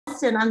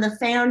Allison. I'm the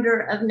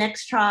founder of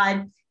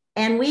NextTribe,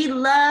 and we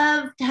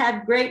love to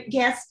have great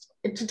guests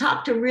to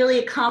talk to really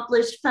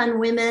accomplished, fun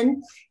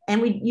women.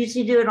 And we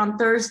usually do it on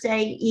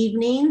Thursday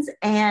evenings.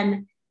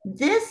 And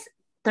this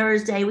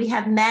Thursday, we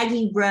have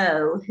Maggie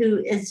Rowe,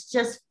 who is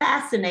just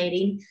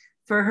fascinating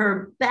for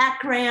her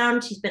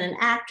background. She's been an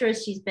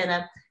actress. She's been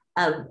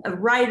a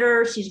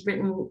writer. She's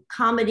written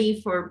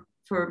comedy for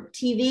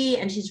TV,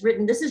 and she's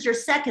written, this is your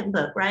second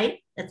book, right?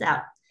 That's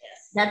out.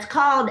 Yes. That's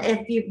called,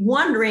 if you're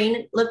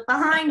wondering, look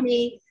behind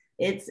me,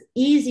 it's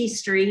Easy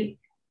Street.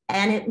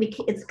 And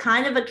it's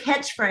kind of a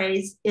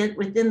catchphrase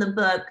within the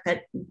book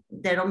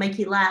that'll make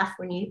you laugh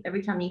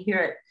every time you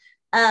hear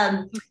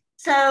it.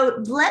 So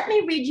let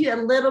me read you a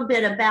little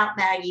bit about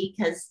Maggie,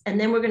 and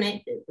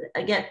then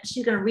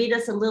she's gonna read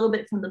us a little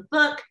bit from the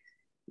book.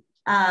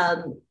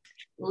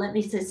 Let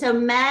me see. So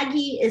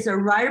Maggie is a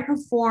writer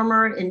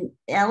performer in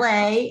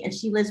LA, and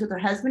she lives with her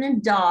husband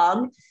and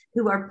dog,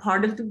 who are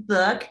part of the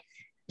book.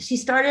 She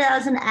started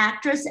out as an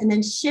actress and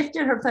then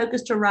shifted her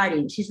focus to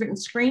writing. She's written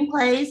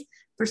screenplays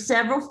for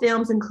several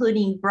films,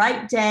 including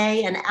Bright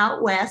Day and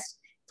Out West,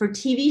 for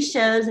TV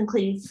shows,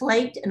 including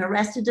Flaked and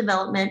Arrested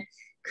Development,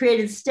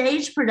 created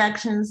stage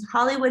productions,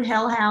 Hollywood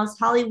Hell House,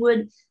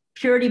 Hollywood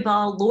Purity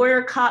Ball,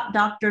 Lawyer, Cop,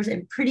 Doctors,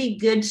 and Pretty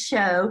Good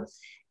Show,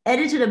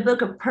 edited a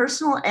book of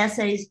personal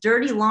essays,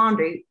 Dirty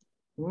Laundry,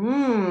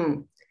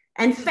 and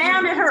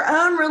founded her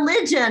own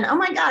religion. Oh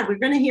my God, we're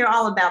going to hear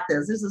all about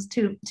this. This is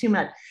too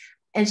much.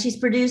 And she's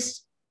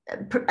produced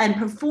and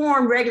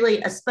performed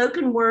regularly a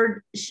spoken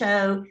word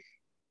show,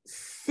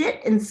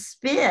 Sit and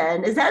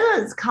Spin. Is that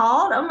what it's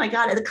called? Oh my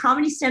God, at the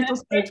Comedy Central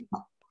stage.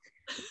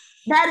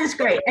 That is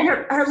great. And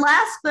her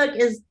last book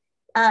is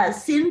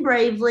Sin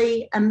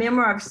Bravely, a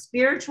memoir of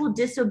spiritual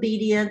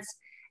disobedience.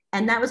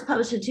 And that was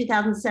published in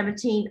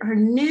 2017. Her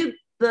new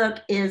book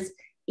is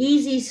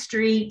Easy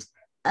Street,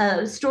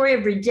 a story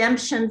of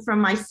redemption from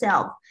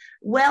myself.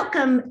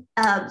 Welcome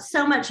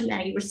so much,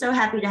 Maggie. We're so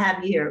happy to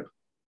have you here.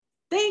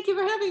 Thank you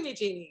for having me,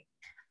 Jeannie.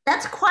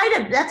 That's quite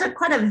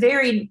a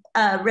varied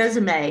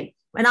resume.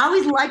 And I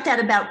always like that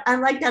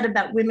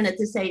about women at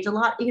this age. A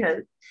lot,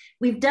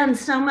 we've done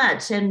so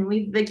much, and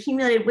we've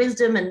accumulated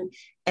wisdom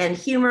and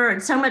humor,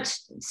 and so much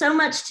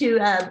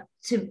to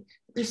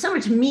there's so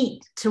much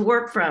meat to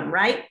work from,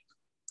 right?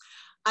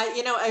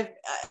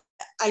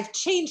 I've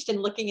changed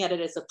in looking at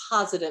it as a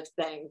positive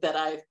thing that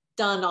I've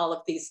done all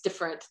of these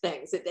different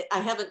things. I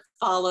haven't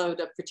followed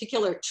a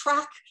particular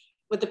track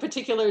with a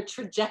particular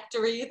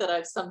trajectory that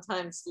I've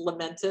sometimes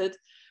lamented.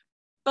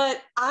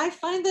 But I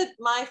find that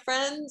my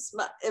friends,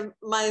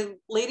 my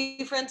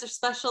lady friends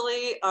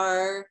especially,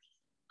 are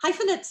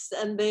hyphenates,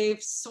 and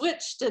they've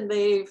switched and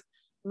they've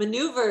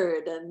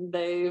maneuvered and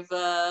they've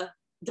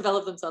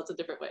developed themselves in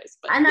different ways.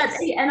 But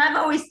and I've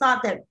always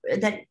thought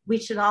that we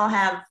should all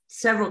have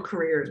several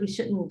careers. We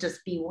shouldn't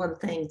just be one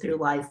thing through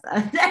life.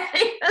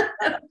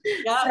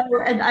 Yeah.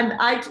 So, and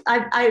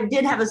I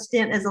did have a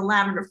stint as a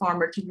lavender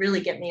farmer to really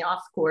get me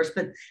off course,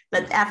 but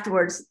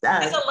afterwards.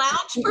 As a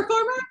lounge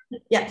performer?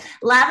 Yeah,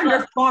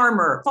 lavender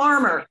farmer.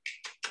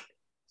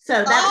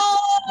 So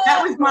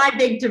that was my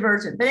big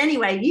diversion. But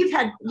anyway, you've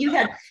had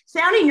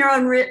founding your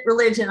own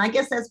religion. I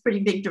guess that's pretty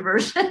big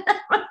diversion.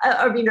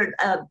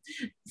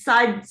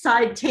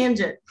 Side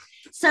tangent.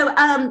 So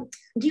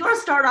do you want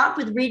to start off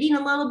with reading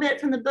a little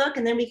bit from the book,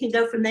 and then we can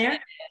go from there?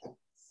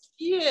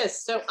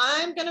 Yes. So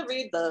I'm going to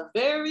read the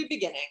very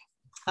beginning.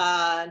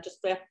 Just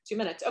 2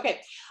 minutes.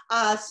 Okay.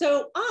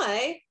 So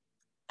I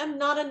am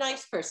not a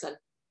nice person.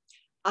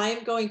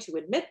 I'm going to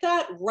admit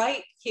that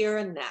right here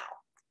and now.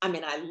 I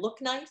mean, I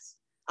look nice.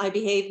 I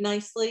behave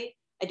nicely.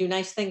 I do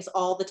nice things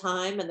all the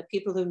time. And the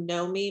people who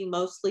know me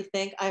mostly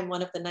think I'm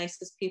one of the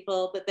nicest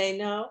people that they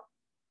know,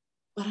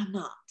 but I'm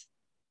not.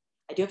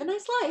 I do have a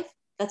nice life,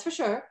 that's for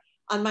sure.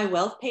 On my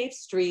well-paved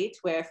street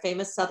where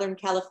famous Southern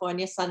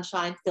California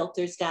sunshine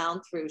filters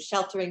down through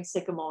sheltering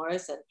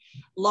sycamores and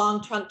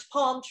long-trunked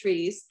palm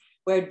trees,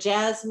 where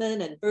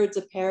jasmine and birds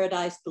of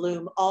paradise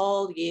bloom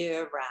all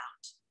year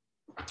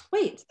round.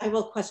 Wait, I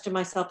will question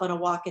myself on a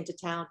walk into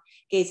town,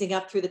 gazing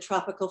up through the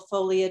tropical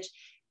foliage.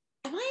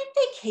 Am I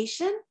on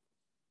vacation?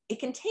 It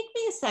can take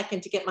me a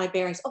second to get my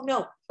bearings. Oh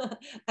no,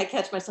 I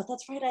catch myself.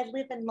 That's right, I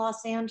live in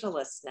Los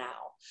Angeles now.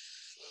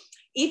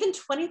 Even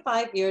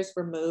 25 years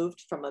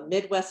removed from a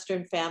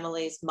Midwestern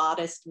family's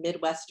modest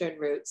Midwestern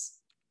roots,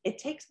 it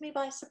takes me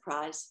by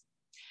surprise.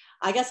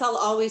 I guess I'll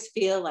always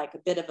feel like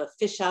a bit of a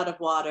fish out of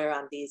water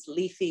on these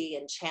leafy,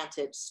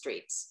 enchanted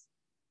streets.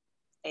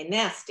 A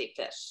nasty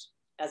fish,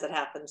 as it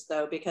happens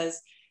though,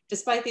 because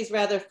despite these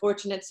rather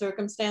fortunate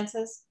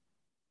circumstances,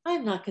 I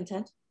am not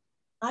content.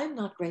 I am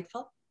not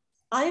grateful.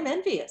 I am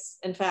envious,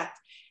 in fact.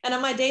 And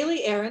on my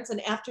daily errands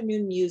and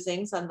afternoon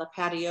musings on the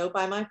patio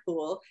by my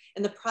pool,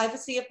 in the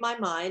privacy of my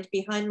mind,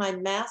 behind my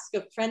mask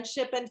of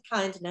friendship and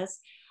kindness,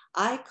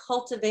 I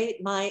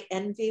cultivate my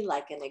envy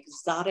like an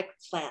exotic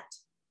plant.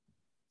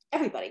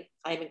 Everybody,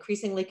 I am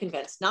increasingly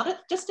convinced, not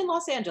just in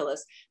Los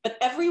Angeles, but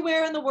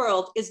everywhere in the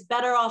world is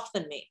better off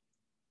than me.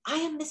 I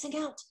am missing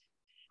out.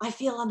 I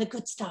feel on the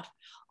good stuff,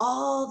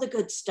 all the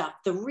good stuff,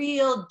 the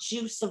real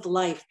juice of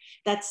life,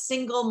 that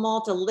single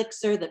malt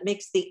elixir that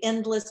makes the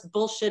endless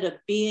bullshit of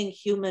being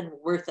human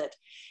worth it.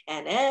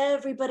 And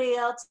everybody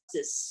else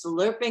is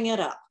slurping it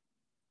up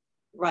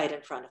right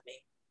in front of me.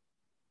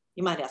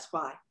 You might ask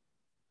why.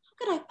 How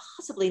could I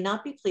possibly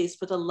not be pleased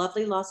with a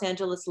lovely Los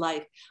Angeles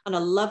life on a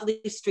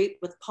lovely street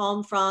with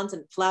palm fronds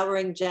and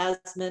flowering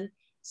jasmine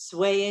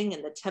swaying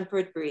in the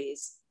temperate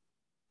breeze?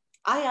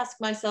 I ask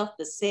myself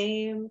the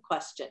same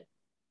question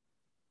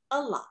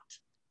a lot.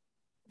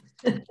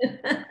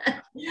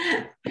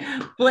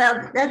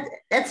 Well,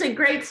 that's a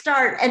great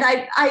start. And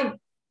I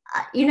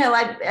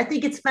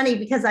think it's funny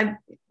because I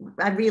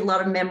read a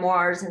lot of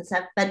memoirs and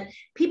stuff, but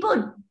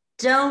people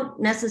don't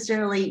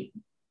necessarily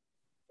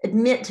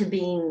admit to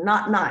being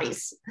not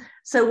nice.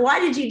 So why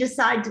did you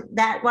decide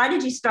that? Why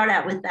did you start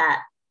out with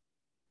that?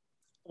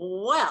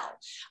 Well,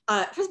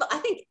 first of all,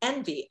 I think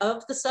envy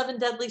of the 7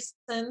 deadly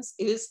sins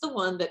is the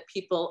one that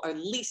people are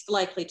least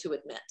likely to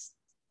admit.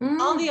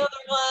 All the other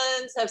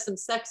ones have some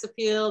sex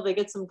appeal, they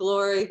get some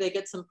glory, they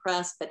get some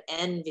press, but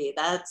envy,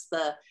 that's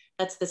the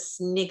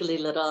sniggly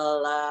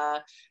little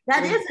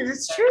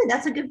it's true.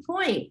 That's a good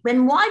point.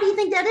 And why do you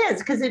think that is?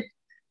 Because it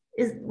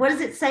is, what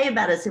does it say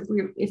about us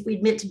if we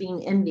admit to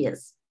being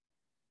envious?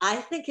 I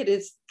think it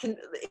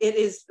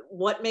is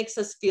what makes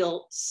us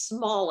feel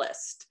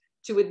smallest,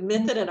 to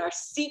admit that in our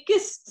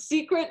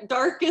secret,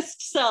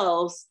 darkest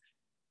selves,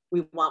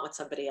 we want what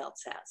somebody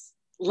else has.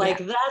 Like,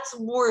 that's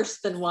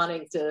worse than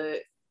wanting to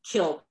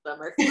kill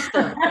them or eat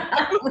them.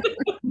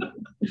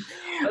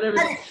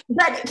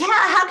 but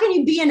how can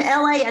you be in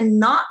LA and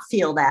not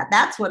feel that?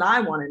 That's what I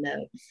want to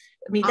know.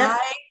 I mean, I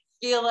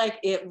feel like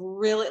it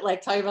really,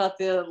 like, talking about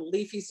the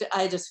leafy,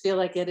 I just feel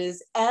like it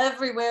is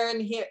everywhere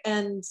in here,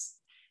 and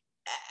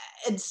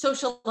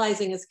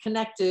socializing is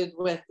connected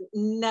with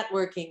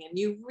networking, and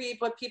you read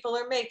what people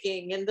are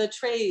making and the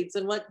trades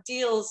and what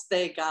deals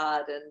they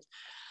got. And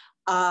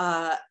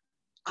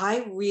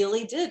I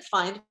really did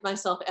find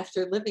myself,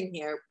 after living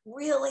here,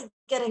 really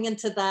getting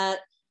into that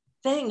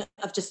thing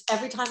of just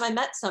every time I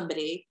met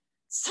somebody,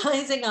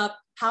 sizing up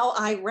how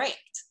I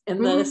ranked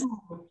in the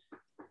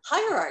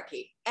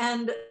hierarchy.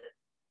 And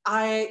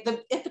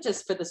the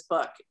impetus for this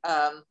book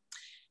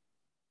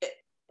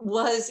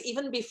was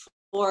even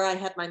before I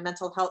had my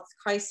mental health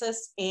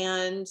crisis,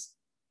 and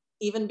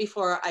even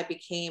before I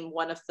became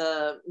one of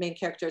the main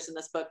characters in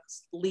this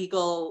book's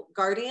legal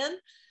guardian.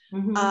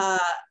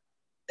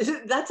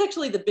 That's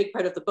actually the big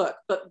part of the book.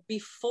 But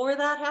before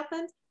that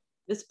happened,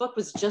 this book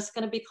was just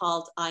going to be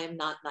called I Am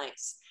Not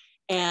Nice.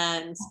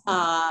 And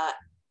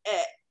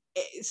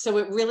so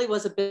it really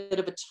was a bit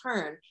of a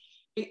turn.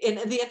 And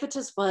the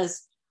impetus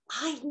was,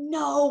 I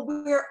know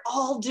we're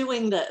all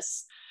doing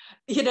this.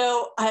 You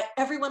know,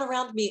 everyone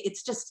around me,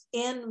 it's just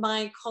in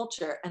my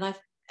culture.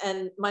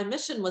 And my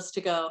mission was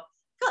to go,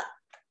 God,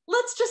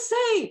 let's just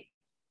say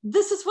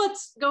this is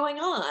what's going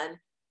on.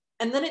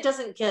 And then it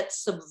doesn't get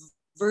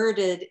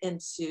subverted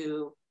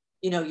into,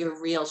 you know,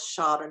 your real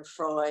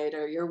Schadenfreude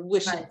or you're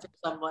wishing for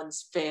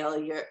someone's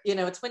failure. You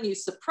know, it's when you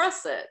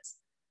suppress it,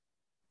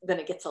 then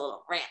it gets a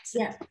little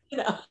rancid. Yeah. You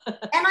know?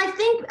 And I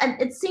think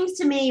it seems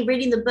to me,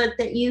 reading the book,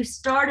 that you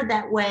started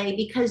that way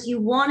because you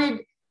wanted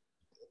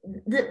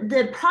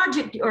the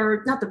project,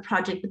 or not the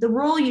project, but the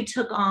role you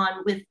took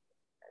on with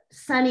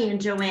Sunny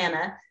and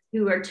Joanna,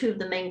 who are 2 of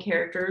the main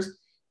characters.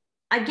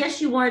 I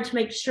guess you wanted to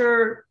make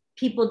sure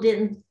people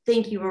didn't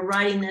think you were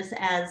writing this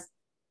as,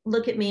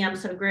 look at me, I'm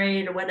so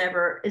great, or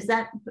whatever. Was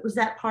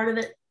that part of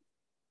it?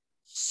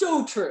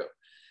 So true.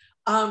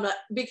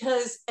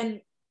 Because, and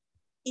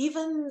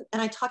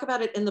I talk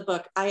about it in the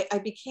book,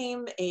 I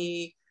became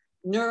a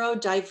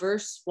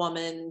neurodiverse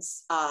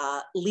woman's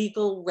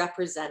legal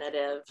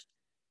representative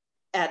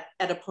at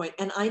a point,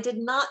 and I did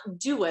not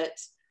do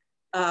it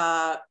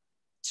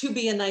to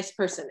be a nice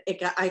person.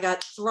 I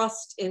got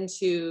thrust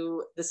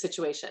into the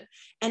situation,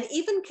 and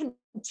even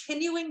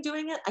continuing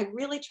doing it, I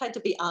really tried to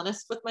be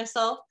honest with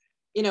myself,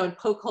 you know, and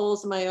poke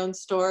holes in my own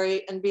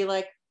story and be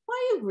like, why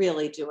are you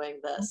really doing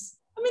this?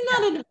 I mean,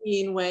 not in a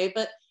mean way,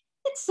 but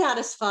it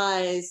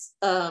satisfies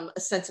a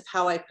sense of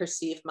how I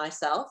perceive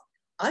myself.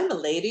 I'm a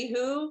lady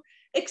who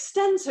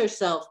extends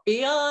herself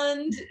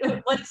beyond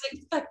what is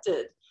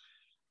expected.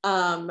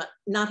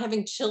 Not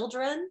having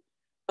children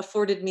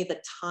afforded me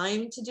the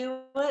time to do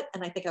it.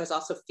 And I think I was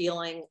also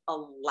feeling a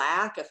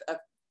lack of a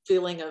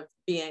feeling of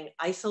being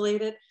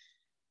isolated.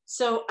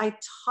 So I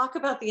talk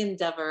about the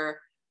endeavor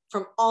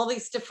from all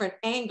these different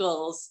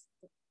angles,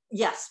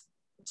 yes,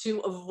 to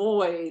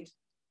avoid.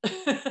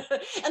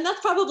 And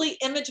that's probably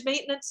image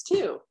maintenance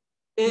too,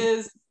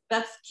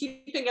 that's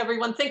keeping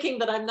everyone thinking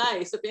that I'm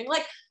nice, of being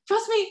like,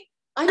 trust me,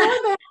 I know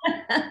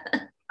I'm bad.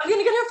 I'm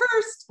gonna get here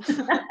first.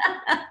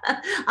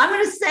 I'm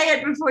gonna say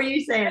it before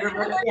you say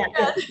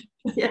it.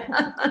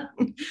 Yeah.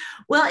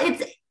 Well,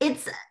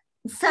 it's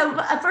so.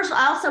 First of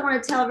all, I also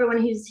want to tell everyone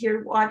who's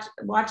here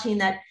watching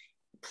that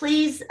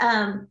please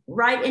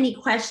write any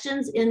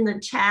questions in the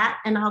chat,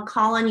 and I'll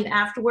call on you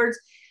afterwards.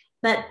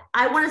 But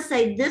I want to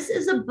say this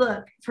is a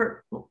book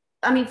for.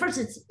 I mean, first,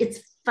 it's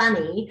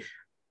funny.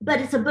 but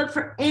it's a book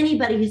for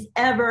anybody who's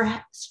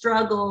ever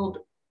struggled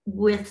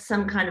with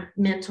some kind of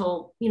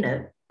mental,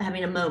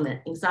 having a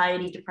moment,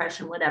 anxiety,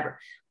 depression, whatever.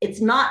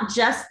 It's not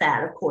just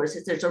that, of course.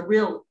 There's a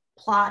real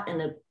plot and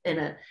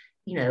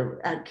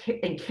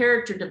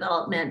character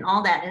development and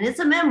all that. And it's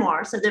a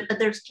memoir, but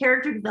there's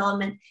character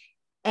development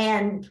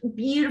and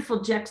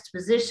beautiful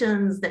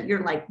juxtapositions that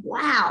you're like,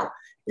 wow,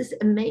 this is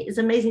an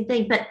amazing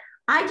thing. But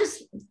I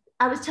was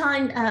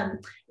telling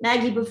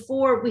Maggie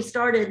before we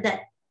started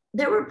that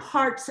there were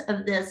parts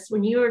of this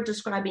when you were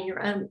describing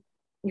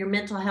your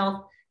mental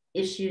health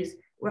issues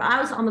where I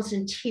was almost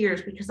in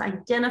tears because I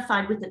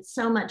identified with it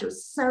so much. It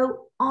was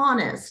so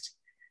honest,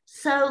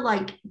 so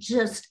like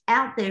just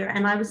out there.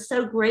 And I was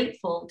so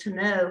grateful to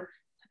know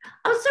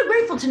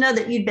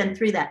that you'd been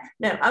through that.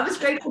 No, I was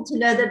grateful to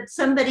know that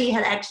somebody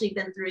had actually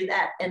been through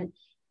that and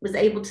was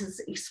able to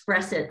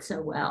express it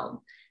so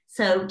well.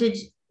 So did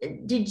you,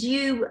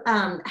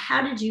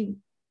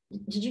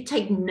 did you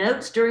take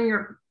notes during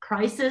your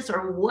crisis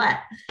or what?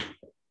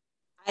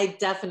 I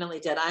definitely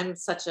did. I'm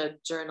such a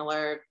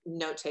journaler,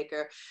 note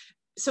taker.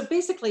 So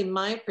basically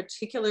my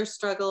particular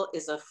struggle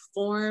is a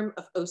form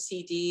of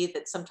OCD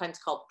that's sometimes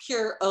called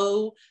pure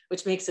O,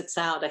 which makes it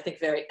sound, I think,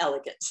 very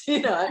elegant.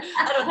 I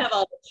don't have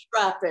all the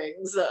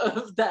trappings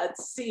of that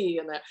C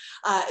in there,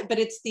 but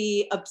it's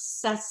the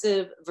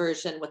obsessive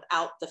version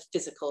without the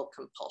physical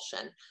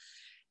compulsion.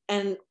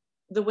 And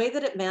the way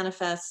that it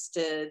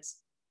manifested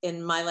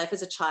in my life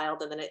as a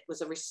child, and then it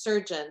was a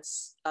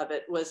resurgence of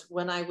it, was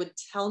when I would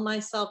tell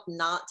myself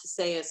not to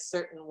say a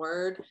certain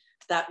word,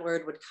 that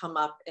word would come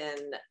up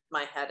in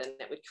my head and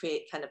it would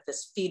create kind of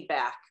this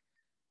feedback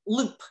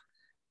loop.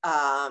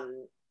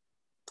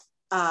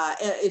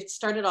 It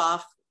started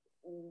off,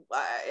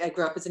 I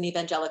grew up as an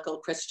evangelical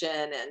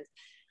Christian, and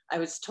I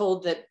was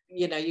told that,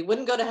 you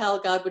wouldn't go to hell,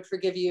 God would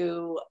forgive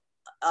you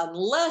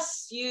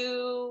unless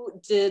you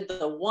did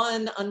the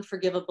one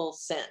unforgivable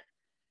sin.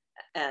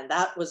 And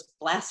that was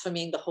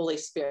blaspheming the Holy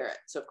Spirit.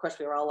 So of course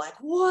we were all like,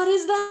 what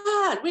is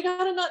that? We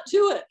gotta not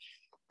do it.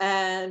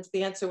 And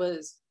the answer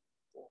was,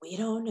 we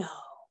don't know.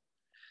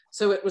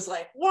 So it was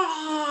like,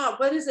 wow,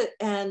 what is it?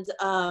 And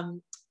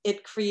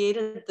it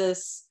created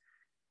this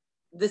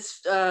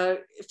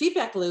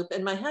feedback loop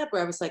in my head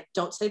where I was like,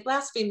 don't say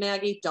blaspheme,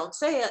 Maggie, don't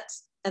say it.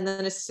 And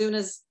then as soon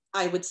as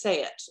I would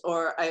say it,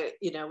 or I,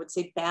 would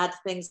say bad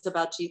things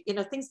about you,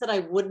 things that I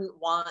wouldn't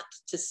want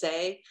to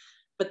say,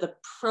 but the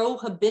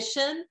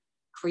prohibition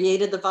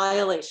created the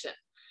violation,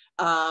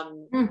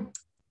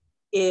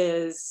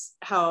 is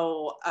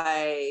how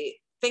I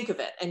think of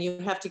it. And you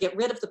have to get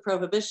rid of the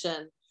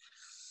prohibition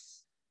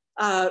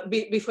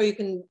before you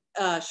can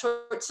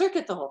short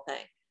circuit the whole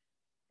thing.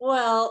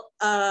 Well,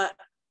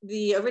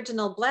 the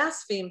original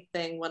blaspheme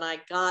thing, when I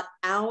got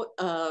out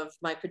of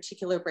my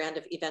particular brand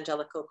of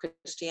evangelical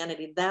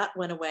Christianity, that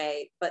went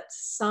away, but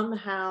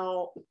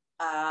somehow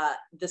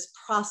this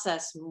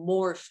process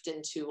morphed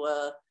into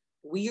a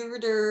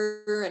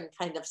weirder and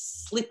kind of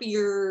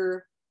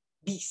slippier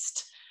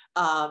beast.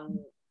 But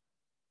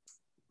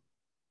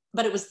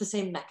it was the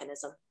same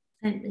mechanism.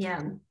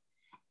 Yeah.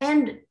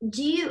 And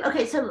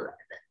so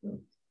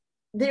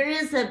there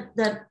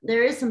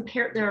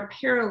are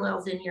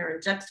parallels in your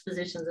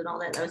juxtapositions and all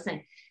that I was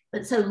saying.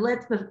 But so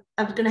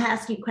I was going to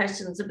ask you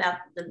questions about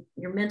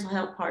your mental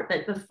health part,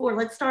 but before,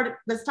 let's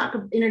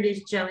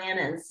introduce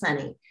Joanna and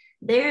Sunny.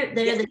 They're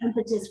the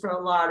impetus for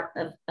a lot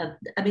of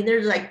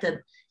they're like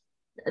the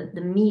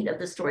meat of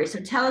the story. So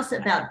tell us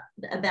about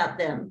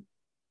them.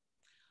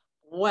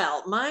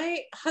 Well,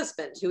 my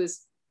husband, who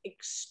is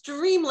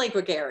extremely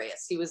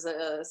gregarious, he was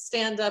a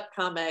stand-up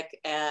comic,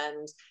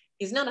 and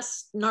he's not a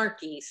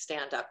snarky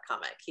stand-up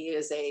comic. He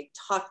is a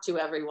talk to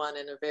everyone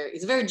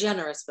he's very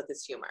generous with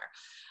his humor.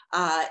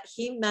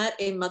 He met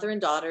a mother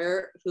and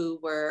daughter who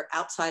were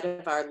outside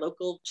of our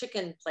local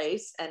chicken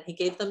place, and he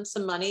gave them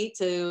some money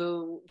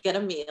to get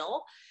a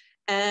meal.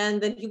 And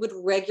then he would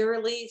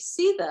regularly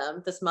see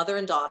them, this mother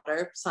and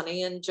daughter,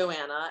 Sunny and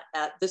Joanna,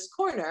 at this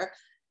corner,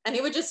 and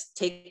he would just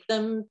take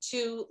them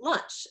to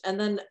lunch. And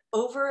then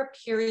over a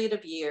period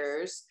of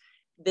years,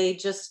 they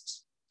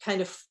just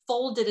kind of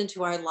folded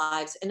into our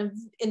lives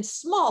in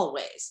small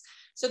ways.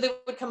 So they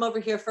would come over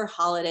here for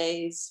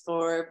holidays,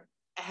 for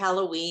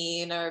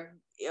Halloween, or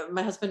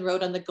my husband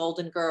wrote on the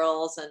Golden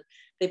Girls, and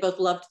they both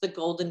loved the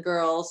Golden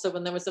Girls. So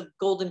when there was a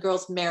Golden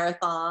Girls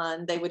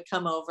marathon, they would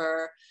come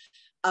over.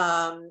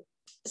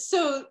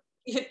 So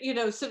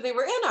they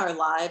were in our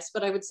lives,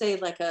 but I would say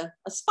like a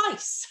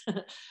spice.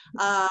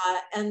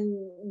 And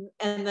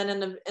then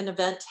an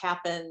event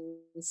happens.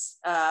 It's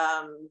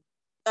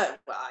not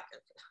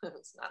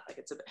like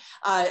it's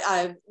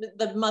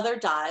the mother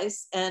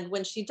dies, and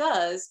when she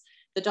does,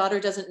 the daughter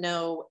doesn't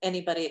know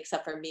anybody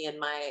except for me and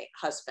my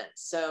husband.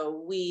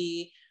 So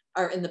we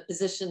are in the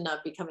position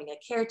of becoming a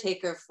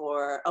caretaker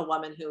for a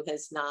woman who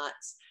has not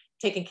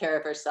taken care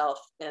of herself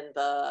in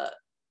the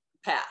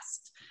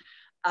past.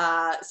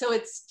 So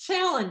it's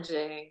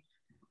challenging,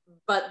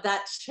 but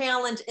that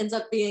challenge ends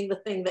up being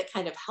the thing that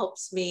kind of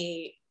helps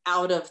me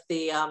out of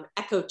the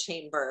echo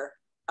chamber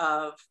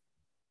of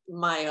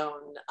my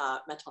own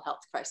mental health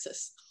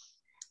crisis.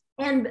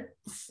 And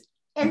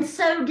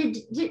so did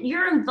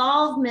your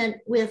involvement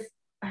with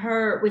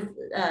her, with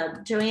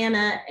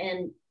Joanna,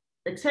 and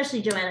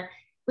especially Joanna,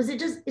 was it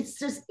just, it's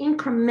just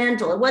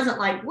incremental? It wasn't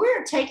like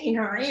we're taking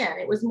her in.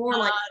 It was more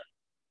like,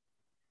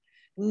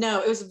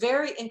 no, it was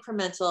very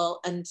incremental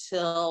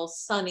until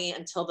Sunny,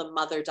 until the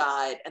mother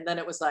died. And then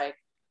it was like,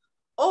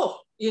 oh,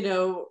 you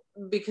know,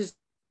 because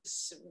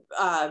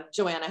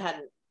Joanna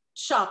hadn't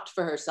shopped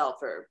for herself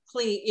or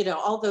clean, you know,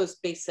 all those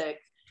basic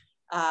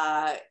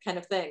kind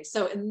of things.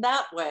 So in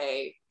that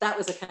way, that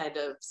was a kind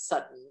of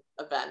sudden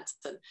event.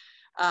 And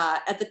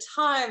at the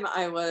time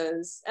I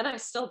was, and I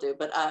still do,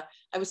 but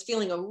I was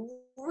feeling a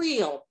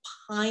real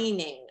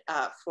pining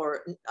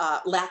for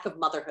lack of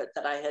motherhood,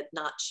 that I had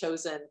not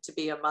chosen to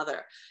be a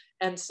mother.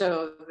 And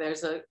so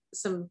there's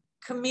some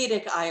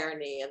comedic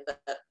irony in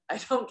that I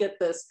don't get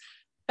this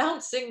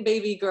bouncing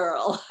baby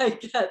girl. I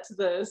get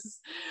this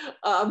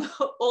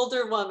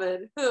older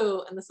woman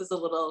who, and this is a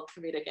little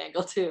comedic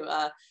angle too,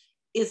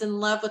 is in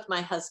love with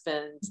my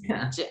husband,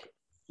 Jim.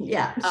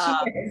 Yeah,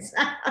 she is.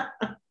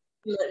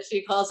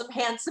 She calls him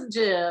Handsome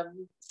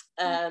Jim.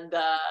 And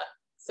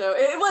so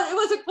it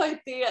wasn't quite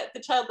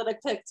the child that I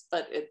picked,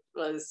 but it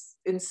was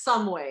in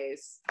some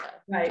ways.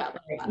 Right.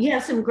 You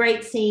have some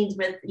great scenes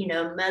with, you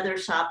know, mother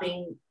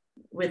shopping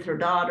with her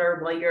daughter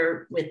while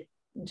you're with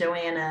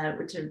Joanna,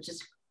 which are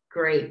just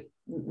great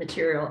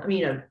material. I mean,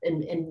 you know,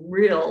 and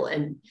real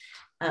and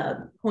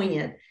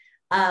poignant.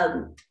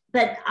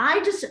 But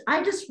I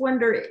just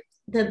wonder,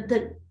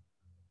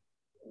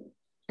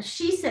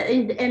 she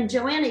said, and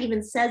Joanna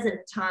even says it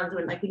at times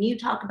when you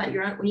talk about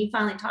your own, when you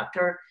finally talk to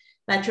her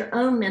about your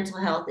own mental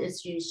health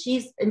issues,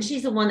 she's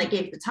the one that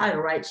gave the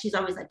title, right? She's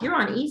always like, you're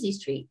on Easy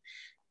Street.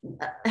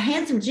 A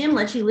Handsome Jim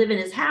lets you live in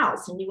his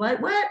house. And you what?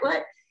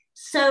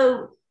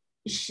 So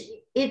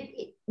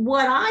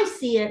what I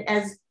see it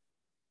as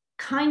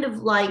kind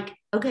of like,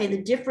 okay,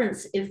 the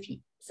difference, if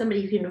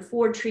somebody who can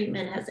afford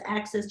treatment, has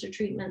access to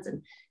treatments,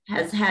 and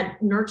has had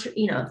nurture,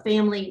 you know, a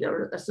family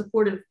or a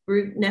supportive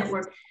group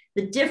network,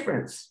 the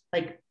difference,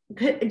 like,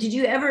 did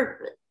you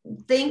ever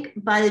think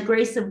by the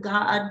grace of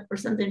God or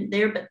something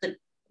there, but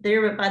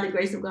by the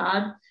grace of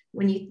God,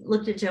 when you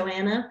looked at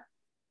Joanna?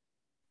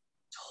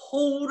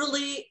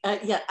 Totally.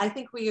 Yeah, I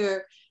think we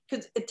are,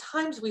 because at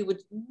times we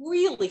would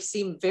really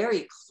seem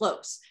very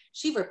close.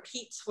 She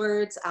repeats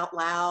words out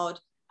loud.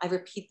 I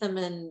repeat them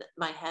in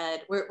my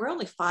head. We're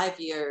only 5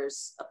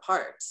 years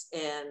apart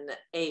in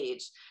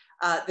age.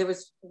 There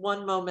was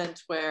one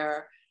moment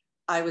where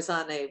I was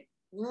on a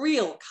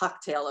real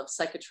cocktail of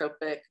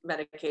psychotropic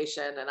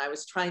medication, and I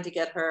was trying to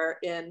get her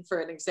in for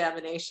an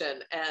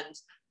examination. And,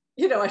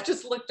 you know, I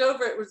just looked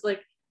over, it was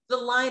like, the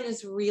line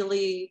is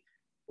really,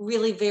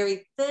 really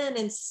very thin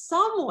in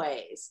some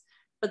ways,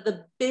 but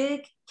the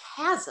big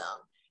chasm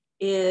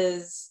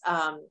is,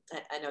 I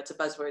know it's a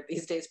buzzword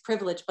these days,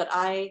 privilege, but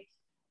I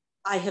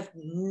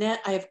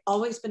have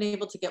always been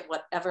able to get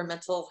whatever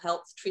mental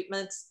health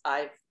treatments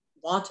I've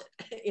wanted.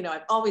 You know,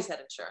 I've always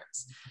had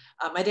insurance.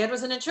 My dad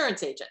was an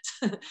insurance agent.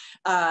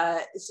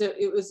 So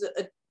it was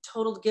a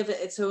total give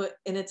it. So,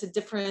 and it's a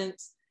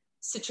different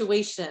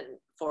situation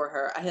for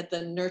her. I had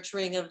the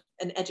nurturing of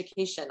an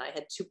education. I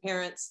had 2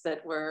 parents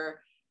that were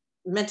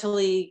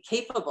mentally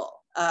capable.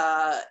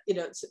 You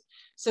know,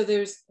 so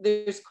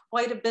there's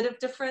quite a bit of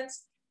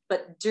difference.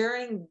 But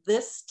during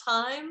this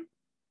time,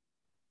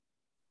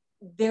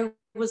 it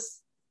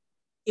was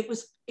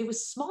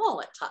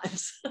small at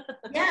times.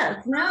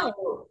 Yeah,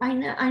 no, I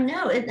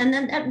know. And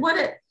then what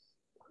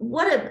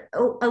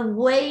a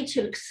way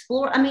to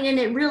explore. I mean, and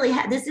it really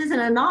this isn't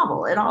a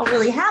novel. It all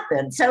really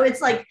happened. So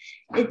it's like,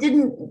 it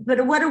didn't,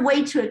 but what a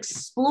way to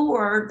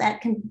explore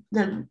that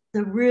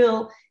the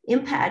real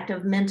impact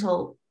of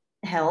mental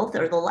health,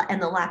 or the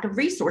lack of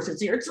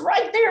resources here. It's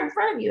right there in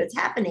front of you. It's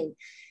happening.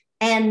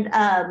 And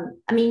I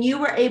mean, you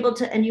were able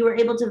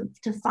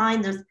to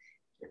find those.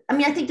 I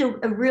mean, I think the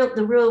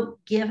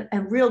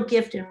real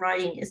gift in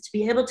writing is to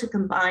be able to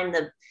combine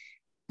the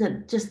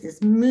just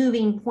this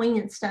moving,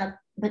 poignant stuff,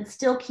 but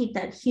still keep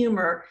that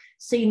humor,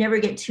 so you never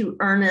get too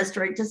earnest,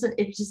 or that's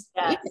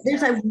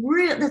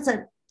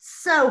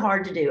so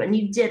hard to do, and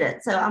you did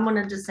it. So I'm going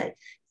to just say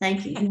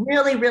thank you. You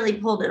really, really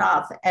pulled it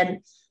off. And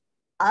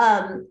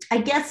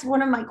I guess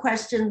one of my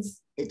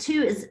questions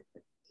too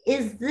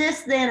is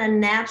this then a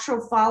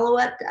natural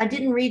follow-up? I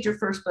didn't read your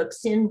first book,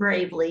 Sin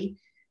Bravely.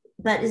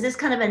 But is this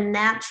kind of a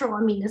natural,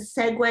 I mean, a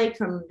segue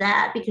from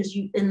that, because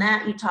in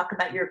that you talk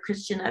about your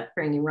Christian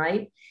upbringing,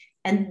 right?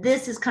 And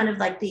this is kind of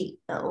like the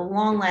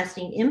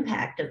long-lasting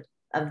impact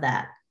of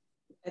that.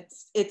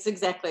 It's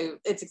exactly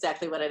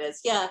what it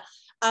is. Yeah.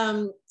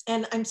 And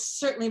I'm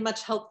certainly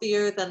much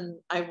healthier than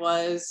I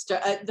was.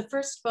 The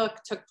first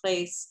book took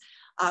place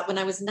when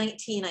I was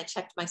 19. I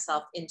checked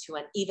myself into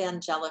an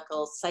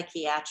evangelical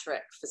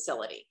psychiatric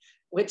facility,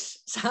 which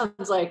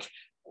sounds like,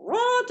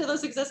 what, do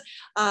those exist?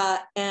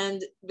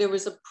 And there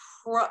was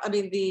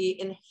the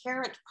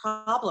inherent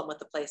problem with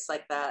a place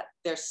like that,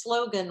 their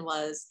slogan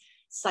was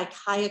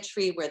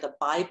psychiatry where the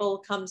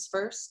Bible comes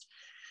first.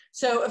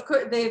 So of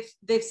course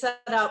they've set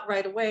out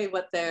right away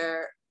what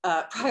their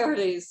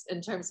priorities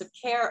in terms of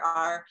care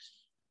are.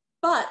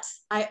 But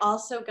I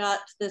also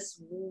got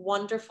this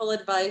wonderful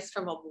advice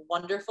from a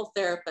wonderful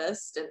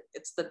therapist, and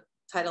it's the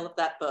title of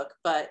that book,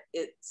 but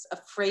it's a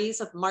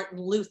phrase of Martin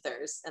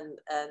Luther's, and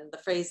the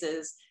phrase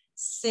is,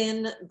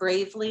 sin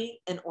bravely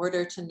in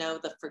order to know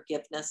the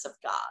forgiveness of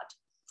God.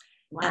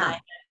 Wow. And I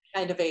had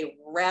kind of a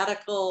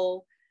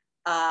radical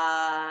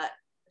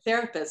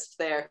therapist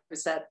there who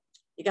said,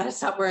 you got to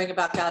stop worrying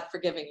about God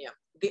forgiving you.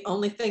 The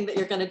only thing that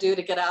you're going to do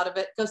to get out of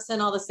it, go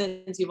sin all the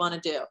sins you want to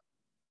do.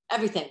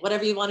 Everything,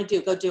 whatever you want to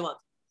do, go do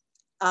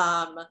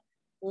them.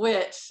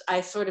 Which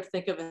I sort of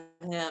think of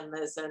him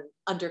as an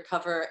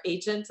undercover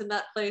agent in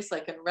that place.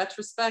 Like in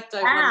retrospect,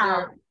 I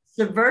wonder,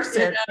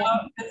 subversive.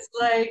 It's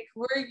like,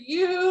 were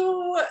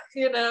you,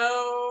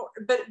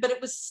 but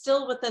it was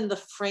still within the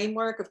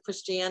framework of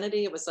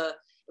Christianity. It was a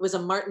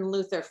Martin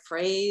Luther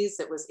phrase.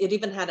 It was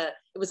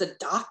a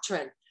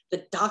doctrine,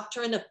 the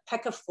doctrine of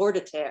pecca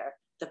fortiter,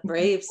 the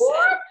brave sin.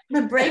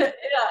 The brave,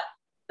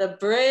 the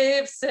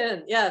brave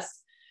sin. Yes.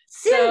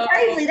 Sin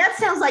bravely. That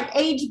sounds like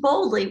age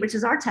boldly, which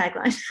is our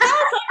tagline. Yes,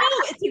 I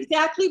know. It's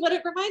exactly what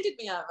it reminded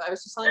me of. I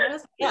was just telling my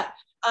husband,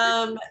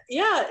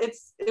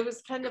 it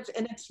was kind of,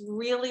 and it's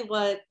really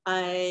what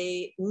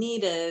I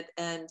needed,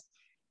 and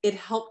it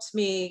helped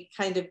me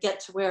kind of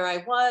get to where I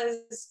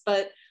was.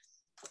 But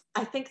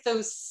I think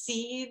those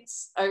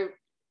seeds are,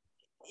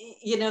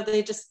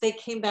 they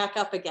came back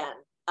up again.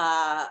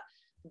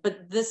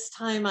 But this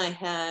time I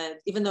had,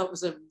 even though it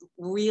was a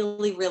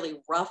really,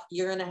 really rough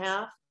year and a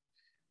half,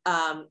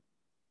 I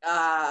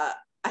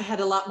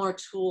had a lot more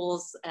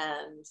tools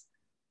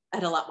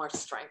and a lot more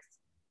strength.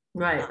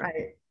 Right.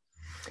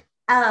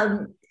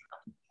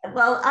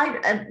 Well,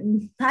 I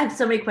have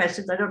so many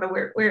questions. I don't know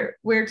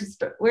where to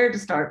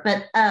start.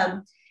 But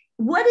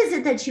what is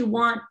it that you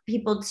want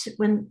people to,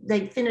 when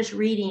they finish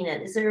reading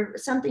it? Is there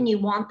something you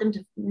want them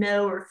to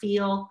know or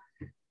feel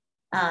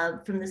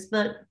from this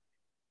book,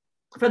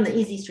 from the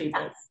Easy Street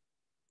book?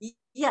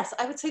 Yes,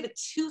 I would say the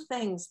two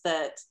things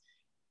that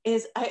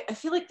is, I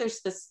feel like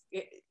there's this,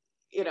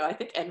 I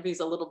think envy is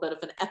a little bit of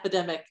an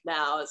epidemic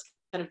now. It's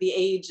kind of the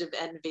age of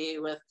envy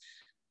with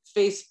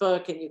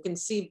Facebook, and you can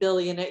see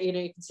billionaire, you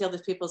can see all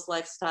these people's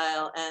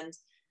lifestyle, and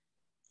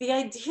the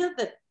idea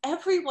that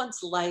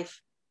everyone's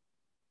life,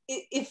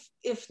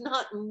 if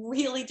not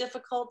really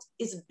difficult,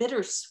 is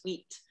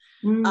bittersweet.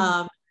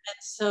 And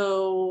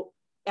so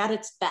at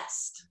its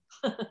best,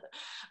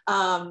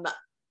 I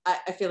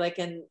feel like,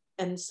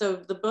 and so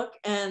the book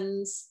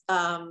ends,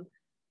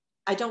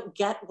 I don't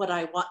get what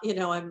I want,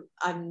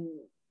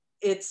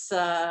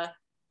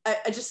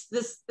 I just,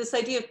 this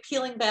idea of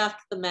peeling back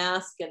the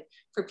mask, and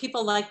for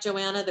people like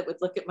Joanna that would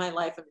look at my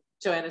life, and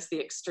Joanna's the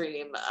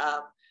extreme,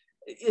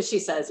 she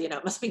says, it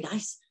must be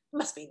nice. It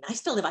must be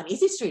nice to live on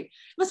Easy Street.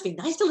 It must be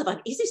nice to live on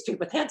Easy Street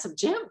with Handsome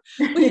Jim,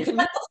 where you can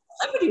meet the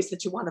celebrities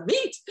that you want to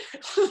meet.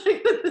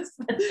 That's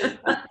the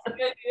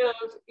idea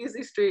of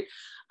Easy Street.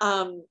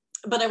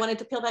 But I wanted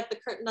to peel back the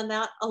curtain on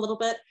that a little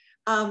bit.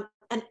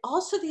 And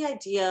also the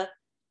idea,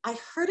 I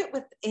heard it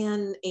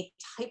within a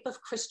type of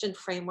Christian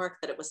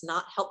framework that it was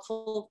not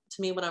helpful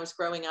to me when I was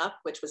growing up,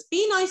 which was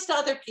be nice to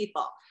other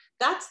people.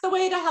 That's the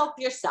way to help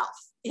yourself,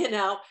 get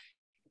out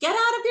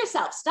of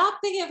yourself, stop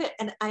thinking of it.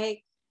 And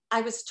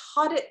I was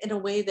taught it in a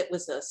way that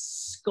was a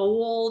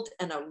scold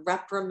and a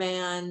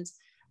reprimand,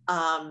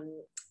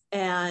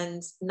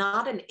 and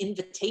not an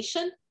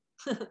invitation,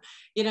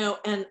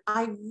 and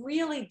I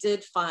really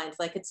did find,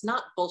 like, it's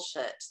not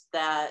bullshit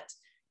that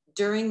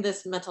during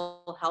this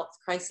mental health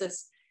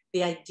crisis,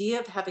 the idea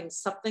of having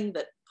something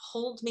that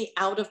pulled me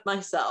out of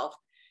myself,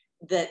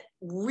 that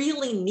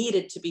really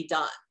needed to be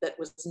done, that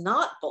was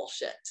not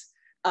bullshit,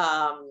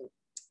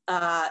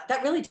 that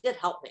really did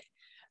help me.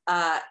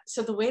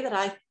 So the way that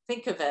I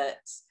think of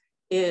it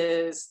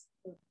is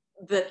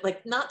that,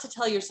 like, not to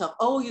tell yourself,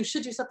 oh, you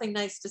should do something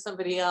nice to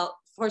somebody else,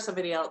 for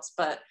somebody else,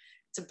 but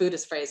it's a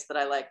Buddhist phrase that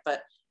I like,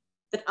 but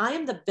that I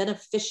am the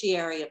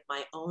beneficiary of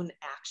my own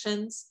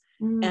actions,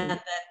 and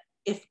that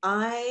if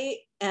I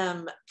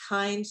am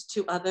kind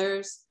to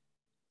others,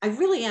 I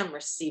really am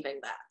receiving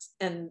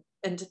that.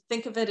 And to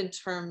think of it in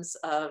terms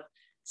of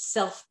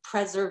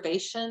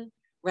self-preservation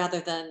rather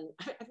than,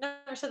 I've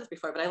never said this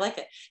before, but I like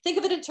it. Think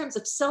of it in terms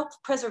of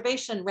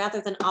self-preservation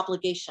rather than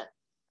obligation.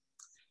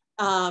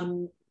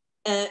 And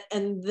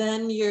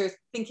then you're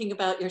thinking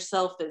about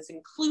yourself as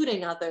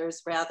including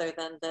others rather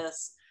than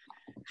this,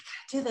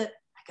 I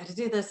gotta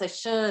do this, I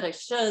should,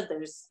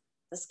 there's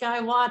this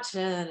guy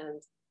watching,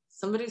 and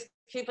somebody's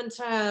keeping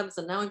tabs,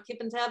 and now I'm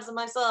keeping tabs of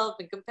myself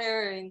and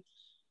comparing.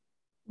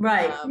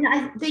 Right.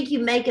 I think you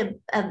make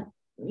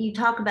you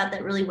talk about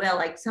that really well.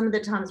 Like some of the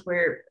times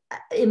where,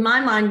 in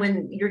my mind,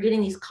 when you're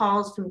getting these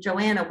calls from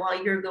Joanna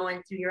while you're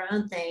going through your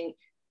own thing,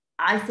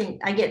 I think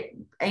I get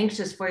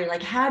anxious for you.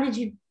 Like, how did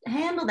you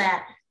handle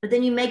that? But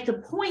then you make the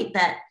point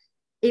that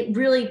it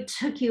really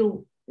took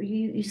you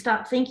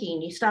stopped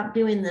thinking, you stopped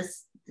doing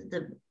this,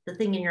 the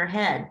thing in your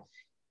head.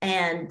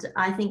 And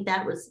I think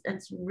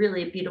that's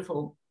really a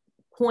beautiful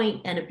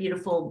point and a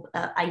beautiful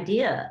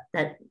idea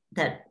that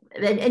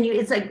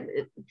it's like,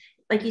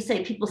 like you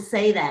say, people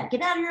say that,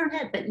 get out of your own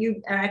head, but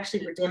you are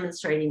actually were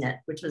demonstrating it,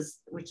 which was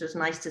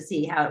nice to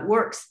see how it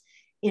works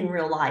in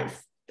real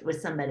life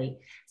with somebody.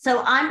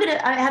 So I'm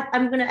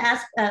gonna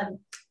ask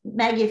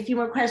Maggie a few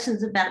more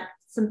questions about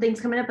some things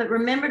coming up, but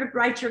remember to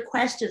write your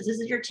questions. This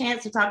is your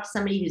chance to talk to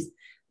somebody who's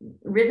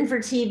written for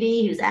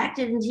TV, who's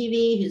acted in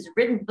TV, who's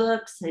written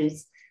books,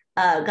 who's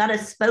got a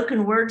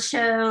spoken word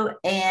show,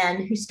 and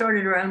who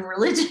started her own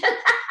religion.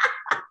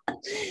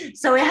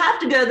 So we have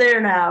to go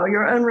there now,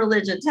 your own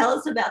religion. Tell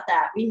us about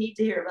that. We need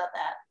to hear about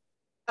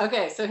that.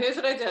 Okay, so here's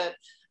what I did.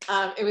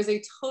 It was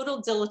a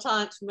total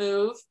dilettante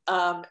move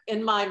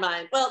in my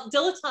mind. Well,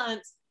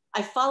 dilettante,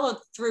 I followed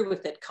through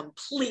with it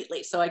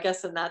completely. So I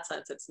guess in that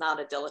sense, it's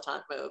not a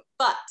dilettante move.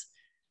 But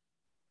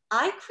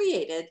I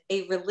created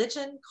a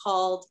religion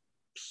called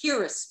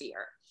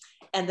Purisphere.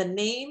 And the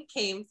name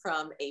came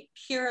from a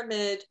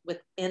pyramid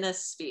within a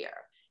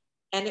sphere.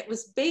 And it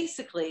was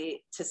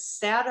basically to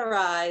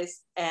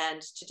satirize and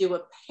to do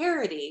a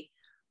parody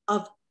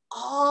of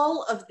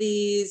all of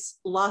these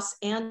Los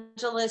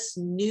Angeles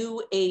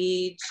New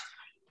Age,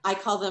 I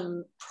call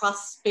them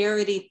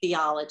prosperity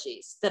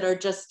theologies that are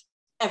just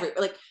everywhere.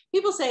 Like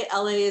people say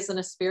LA isn't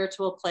a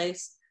spiritual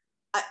place.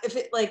 If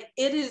it like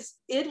it is,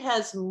 it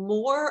has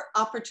more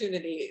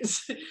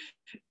opportunities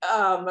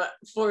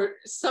for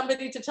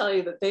somebody to tell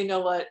you that they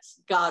know what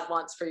God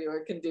wants for you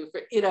or can do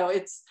for, you know,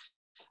 it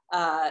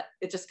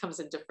just comes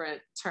in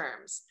different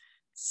terms.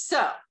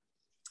 So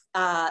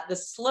the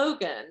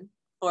slogan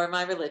for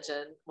my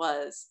religion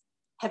was,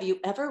 have you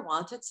ever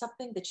wanted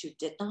something that you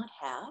did not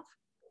have?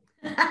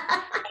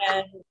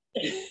 And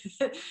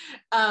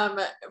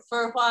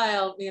for a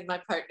while, me and my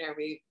partner,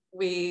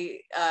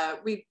 we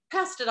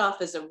passed it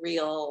off as a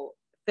real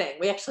thing.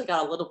 We actually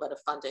got a little bit of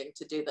funding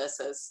to do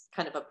this as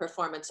kind of a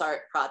performance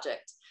art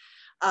project.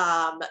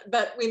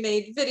 But we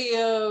made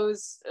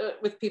videos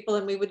with people,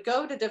 and we would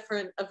go to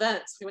different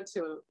events. We went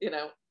to, you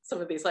know, some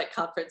of these like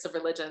conference of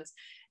religions,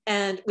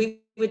 and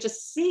we would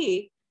just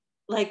see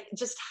like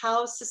just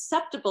how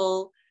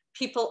susceptible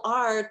people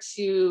are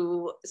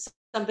to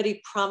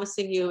somebody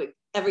promising you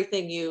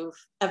everything you've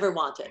ever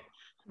wanted.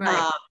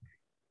 Right.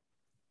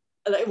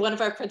 One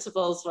of our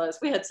principles was,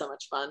 we had so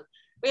much fun.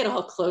 We had a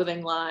whole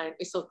clothing line.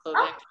 We sold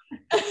clothing.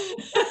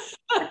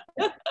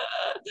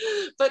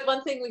 But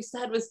one thing we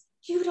said was,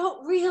 you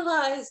don't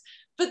realize,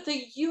 but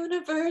the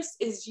universe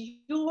is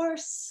your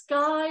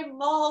Sky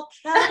Mall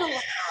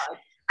catalog.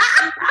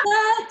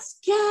 Let's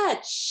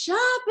get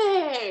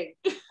shopping.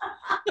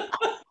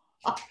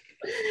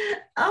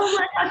 Oh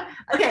my gosh.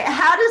 Okay,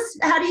 how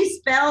do you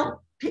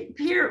spell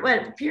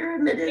pyramid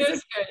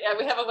is? Yeah,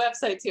 we have a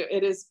website too.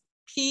 It is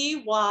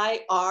PYRA,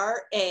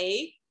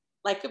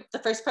 like the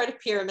first part of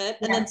pyramid,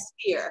 and then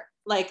sphere,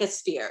 like a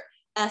sphere.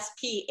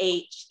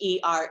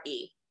 SPHERE.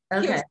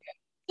 Okay.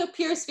 So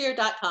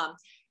puresphere.com.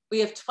 We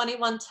have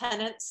 21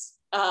 tenants,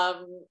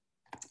 and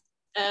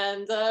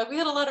we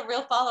had a lot of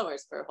real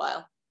followers for a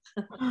while.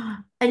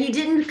 And you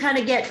didn't kind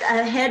of get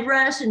a head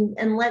rush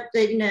and let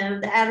the, you know,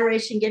 the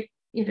adoration get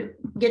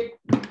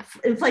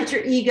inflate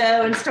your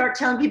ego and start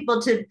telling people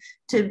to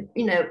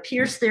you know,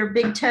 pierce their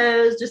big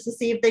toes just to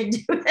see if they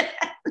do it.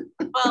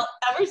 Well,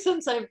 ever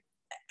since I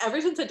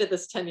did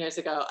this 10 years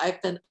ago, I've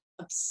been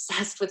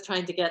obsessed with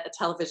trying to get a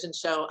television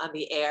show on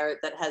the air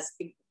that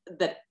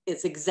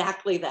is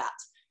exactly that.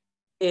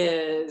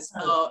 Is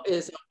a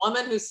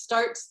woman who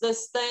starts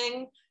this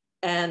thing,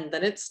 and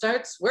then it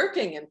starts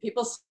working, and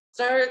people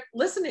start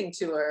listening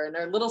to her, and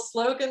her little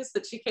slogans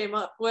that she came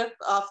up with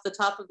off the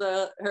top of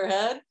her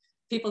head,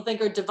 people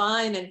think are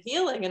divine and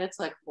healing, and it's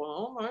like,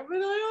 well,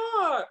 maybe they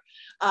are.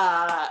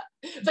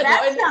 But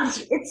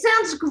it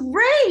sounds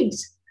great.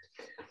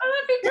 Oh,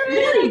 that'd be great. It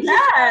really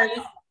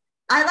does.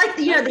 I like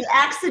the, you know, the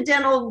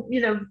accidental,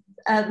 you know,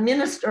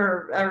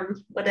 minister or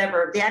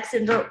whatever, the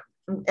accidental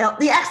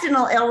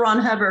L. Ron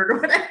Hubbard or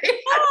whatever.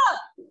 Yeah,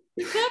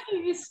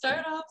 exactly. You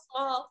start off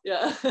small.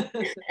 Yeah.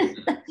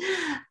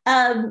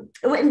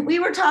 When we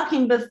were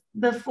talking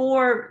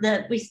before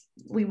that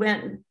we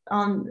went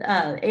on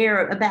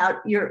air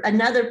about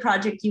another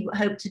project you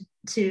hoped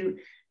you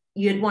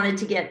had wanted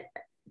to get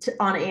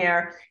on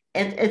air.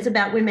 It's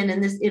about women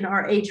in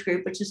our age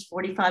group, which is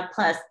 45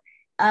 plus.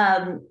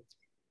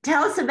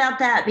 Tell us about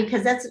that,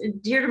 because that's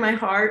dear to my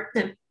heart,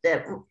 that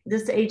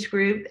this age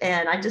group,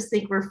 and I just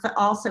think we're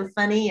all so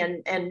funny,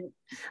 and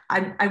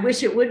I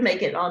wish it would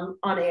make it on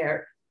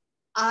air.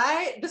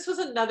 This was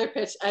another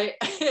pitch. I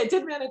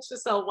did manage to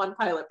sell one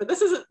pilot, but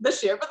this isn't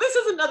this year, but this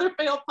is another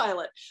failed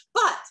pilot.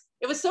 But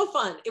it was so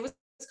fun.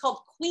 It's called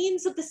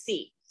Queens of the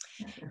Sea.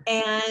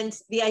 And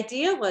the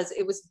idea was,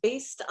 it was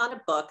based on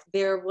a book.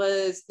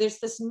 There's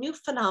this new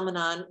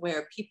phenomenon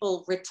where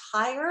people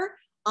retire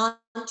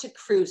onto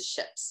cruise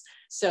ships.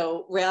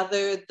 So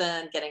rather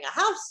than getting a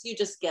house, you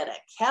just get a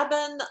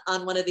cabin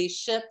on one of these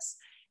ships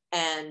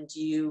and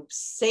you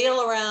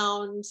sail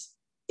around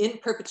in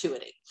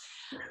perpetuity.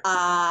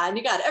 And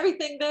you got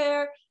everything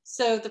there.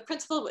 So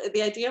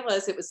the idea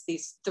was, it was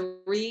these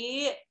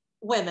 3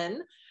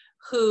 women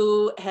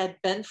who had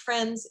been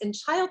friends in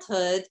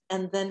childhood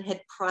and then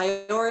had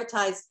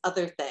prioritized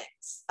other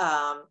things,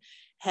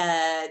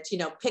 had, you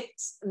know,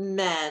 picked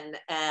men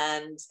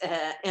and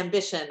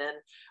ambition and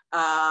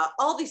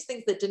all these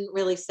things that didn't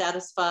really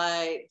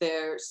satisfy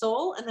their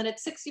soul. And then at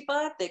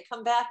 65, they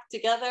come back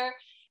together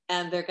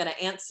and they're going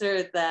to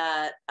answer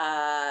that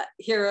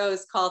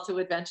hero's call to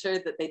adventure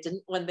that they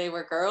didn't when they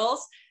were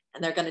girls.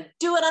 And they're going to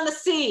do it on the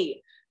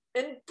sea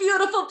in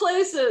beautiful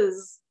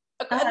places.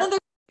 And then they're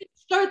going to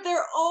start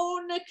their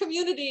own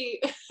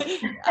community.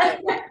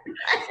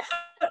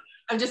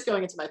 I'm just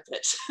going into my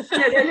pitch.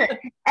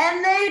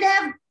 And they'd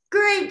have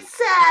great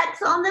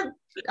sex on the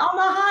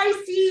high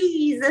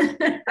seas.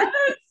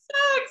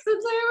 Sex,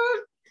 and they were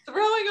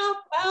throwing off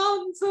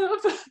bounds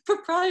of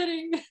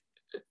propriety.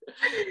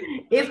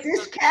 If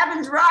this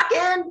cabin's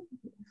rocking,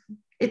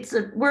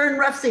 we're in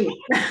rough sea.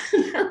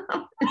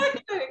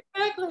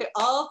 Exactly.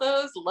 All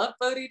those love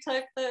boaty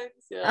type things.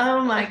 Yeah.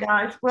 Oh my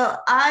gosh.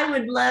 Well, I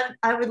would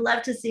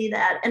love to see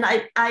that. And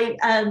I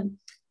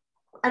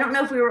don't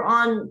know if we were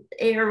on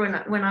air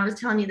when I was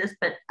telling you this,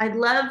 but I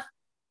love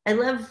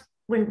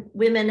when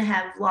women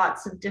have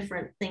lots of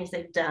different things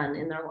they've done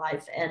in their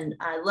life. And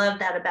I love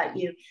that about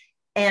you.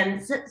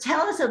 And so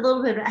tell us a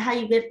little bit about how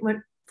you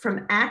went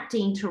from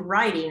acting to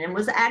writing. And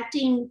was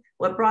acting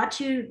what brought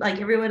you, like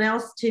everyone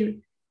else, to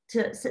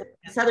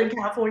Southern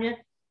California?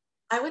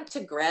 I went to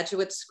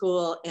graduate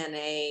school in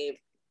a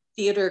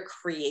theater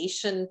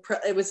creation.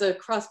 It was a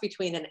cross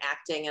between an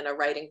acting and a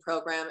writing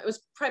program. It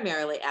was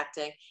primarily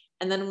acting.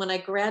 And then when I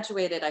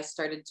graduated, I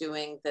started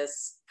doing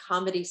this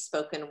comedy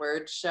spoken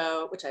word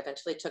show, which I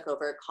eventually took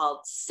over, called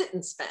Sit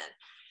and Spin.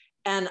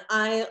 And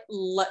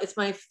it's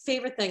my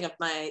favorite thing of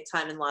my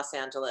time in Los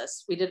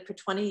Angeles. We did it for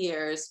 20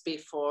 years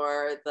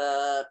before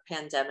the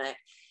pandemic.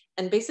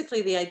 And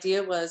basically the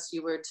idea was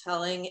you were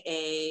telling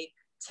a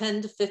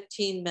 10 to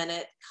 15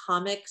 minute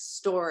comic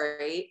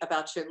story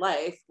about your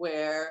life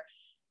where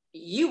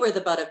you were the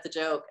butt of the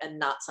joke and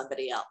not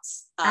somebody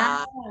else.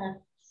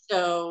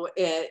 So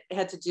it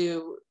had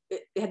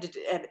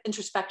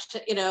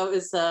introspection, you know, it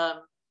was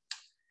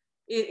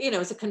it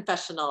was a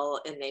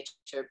confessional in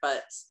nature,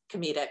 but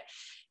comedic.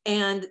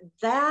 And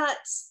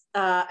that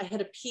I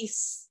had a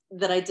piece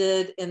that I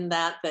did in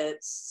that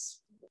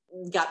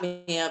got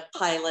me a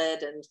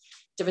pilot and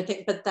different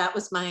things, but that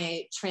was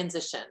my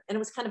transition. And it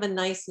was kind of a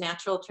nice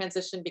natural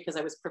transition because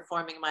I was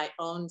performing my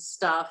own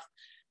stuff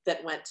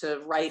that went to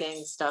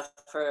writing stuff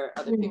for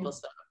other people's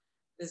stuff.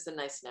 This is a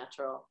nice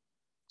natural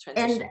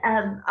transition.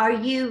 And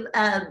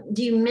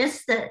do you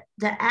miss the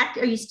act?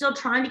 Are you still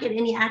trying to get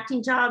any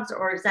acting jobs,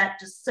 or is that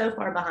just so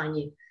far behind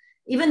you?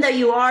 Even though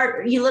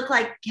you look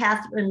like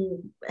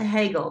Katherine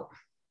Hagel.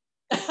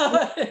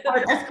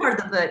 That's part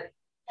of the book.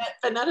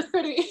 But not as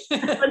pretty.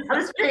 But not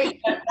as pretty.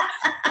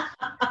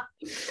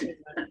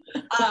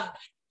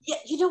 Yeah,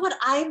 you know what?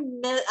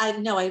 I'm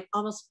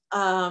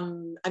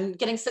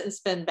getting Sit and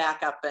Spin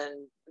back up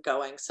and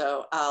going,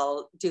 so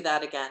I'll do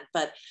that again.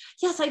 But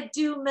yes, I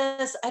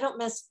don't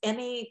miss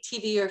any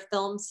TV or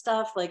film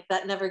stuff. Like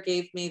that never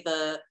gave me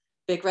the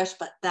big rush,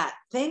 but that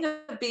thing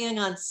of being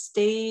on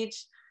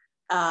stage,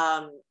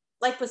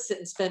 like with Sit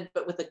and Spin,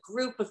 but with a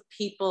group of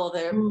people,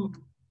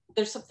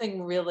 there's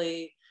something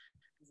really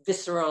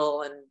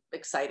visceral and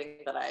exciting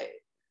that I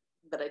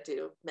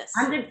do miss.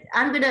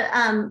 I'm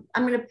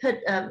gonna put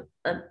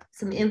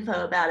some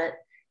info about it.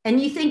 And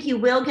you think you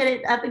will get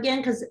it up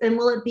again?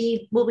 Will it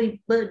be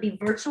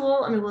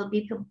virtual? I mean, will it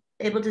be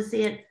able to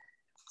see it?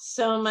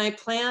 So my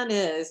plan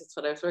is, it's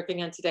what I was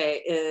working on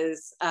today,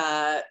 is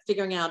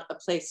figuring out a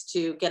place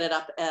to get it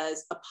up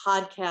as a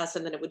podcast,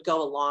 and then it would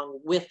go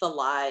along with the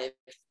live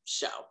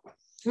show.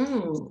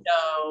 So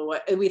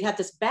we'd have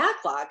this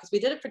backlog because we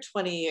did it for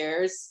 20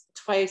 years,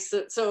 twice.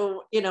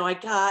 So, I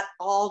got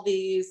all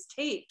these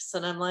tapes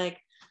and I'm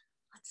like,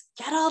 let's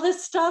get all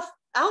this stuff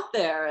out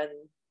there and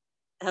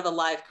have a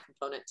live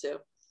component too.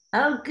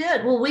 Oh,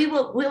 good. Well,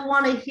 we'll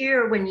want to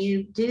hear when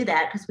you do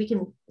that because we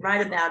can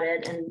write about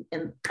it and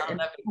that'd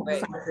be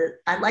great.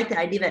 I like the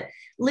idea of it.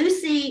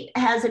 Lucy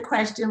has a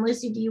question.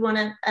 Lucy, do you want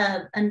to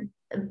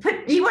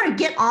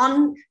get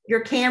on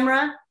your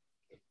camera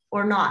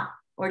or not?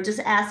 Or just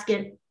ask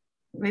it.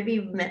 Maybe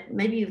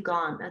you've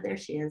gone. Oh, there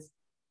she is.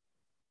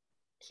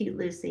 Cute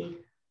Lucy.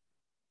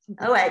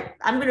 Oh wait,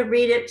 I'm going to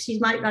read it. She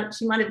might have.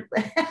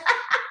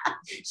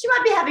 she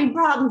might be having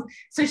problems.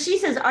 So she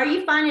says, "Are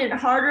you finding it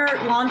harder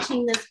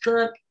launching this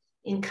book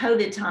in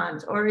COVID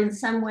times, or in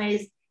some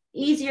ways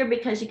easier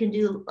because you can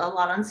do a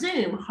lot on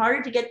Zoom?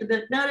 Harder to get the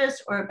book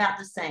noticed, or about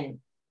the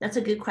same?" That's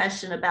a good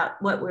question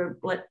about what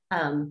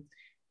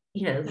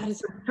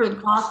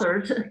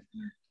authors.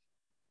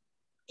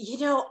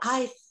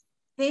 I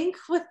think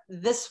with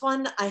this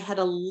one, I had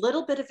a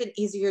little bit of an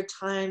easier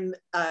time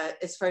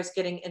as far as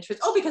getting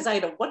interest. Oh, because I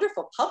had a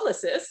wonderful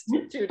publicist,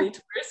 Judy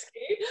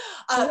Tversky.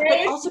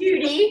 But also,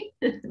 Judy.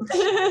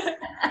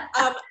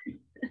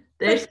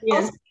 There she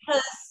is.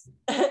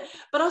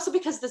 But also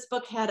because this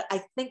book had,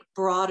 I think,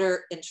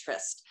 broader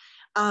interest.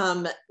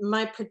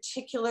 My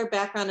particular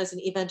background as an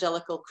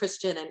evangelical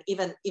Christian and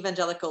even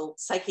evangelical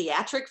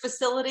psychiatric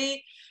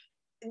facility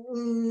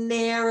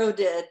narrowed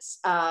it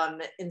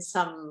in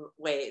some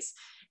ways.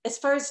 As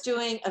far as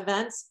doing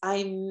events,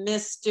 I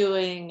miss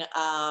doing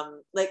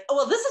like, oh,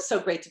 well, this is so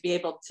great to be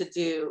able to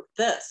do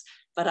this,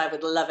 but I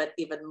would love it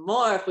even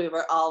more if we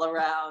were all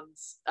around.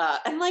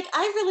 And like,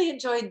 I really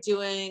enjoyed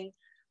doing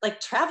like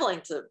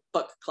traveling to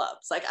book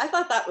clubs. Like, I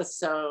thought that was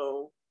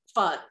so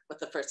fun with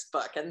the first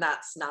book, and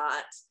that's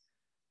not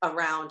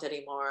around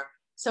anymore.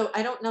 So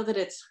I don't know that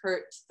it's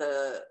hurt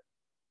the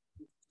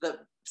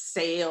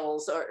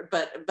sales,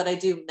 but I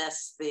do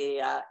miss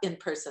the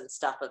in-person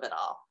stuff of it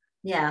all.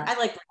 Yeah. I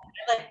like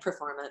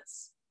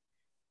performance.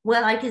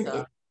 Well, I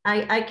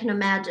can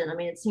imagine. I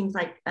mean, it seems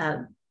like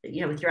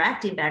with your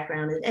acting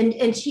background,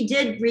 and she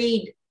did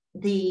read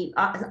the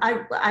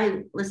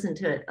I listened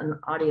to it on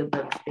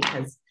audiobooks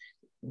because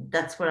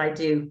that's what I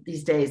do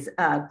these days.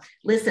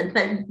 Listen,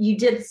 but you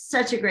did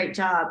such a great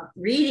job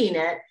reading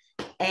it,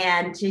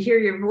 and to hear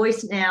your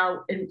voice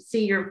now and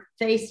see your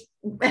face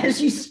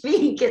as you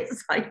speak,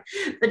 it's like,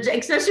 but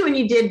especially when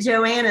you did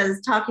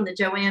Joanna's talking to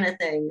Joanna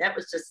thing, that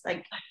was just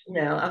like,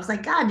 I was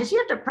like, God, did you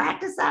have to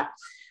practice that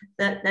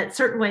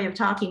certain way of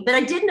talking? But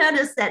I did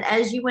notice that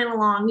as you went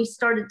along, you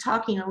started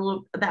talking a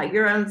little about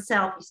your own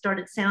self. You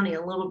started sounding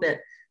a little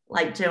bit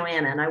like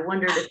Joanna, and I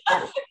wondered if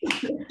that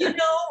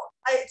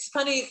it's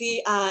funny,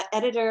 the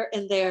editor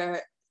in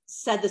there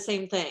said the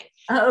same thing.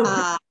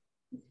 Oh.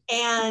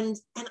 And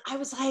I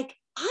was like,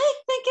 I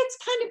think it's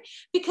kind of,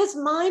 because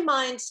my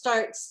mind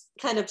starts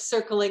kind of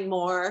circling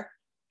more,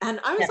 and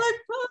I was like,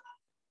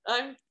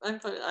 I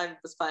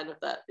was fine with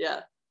that.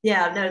 Yeah.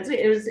 Yeah, no,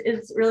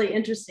 it's really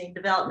interesting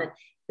development.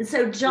 And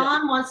so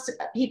John thought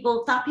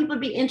people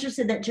would be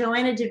interested that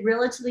Joanna did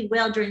relatively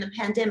well during the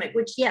pandemic,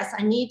 which yes,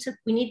 we need to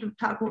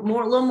talk a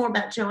little more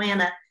about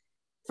Joanna.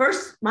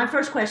 My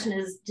first question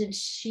is, did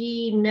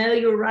she know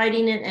you were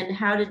writing it, and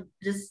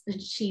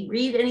did she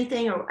read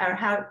anything, or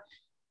how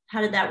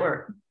did that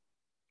work?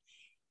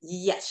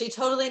 Yes, she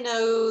totally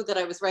knew that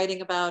I was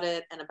writing about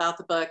it and about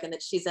the book, and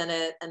that she's in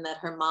it, and that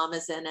her mom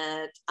is in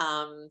it.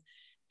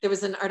 There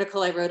was an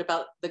article I wrote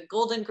about the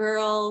Golden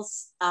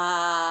Girls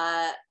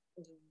that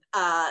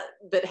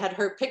had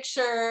her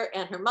picture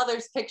and her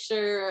mother's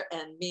picture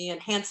and me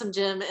and Handsome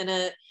Jim in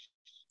it.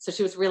 So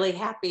she was really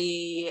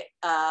happy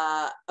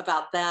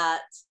about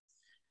that.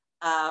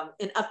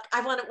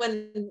 I want it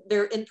when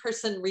they're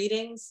in-person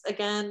readings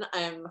again.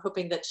 I'm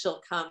hoping that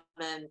she'll come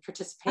and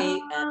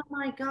participate. Oh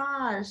my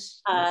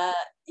gosh!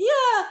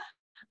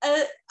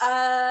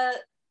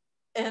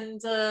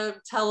 And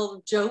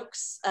tell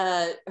jokes.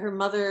 Her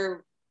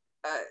mother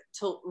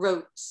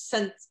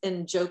sent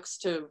in jokes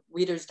to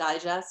Reader's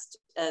Digest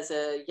as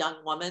a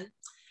young woman,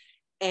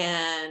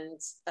 and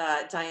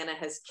Diana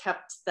has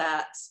kept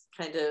that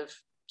kind of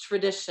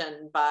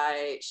tradition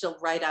by she'll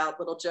write out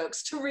little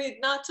jokes to read,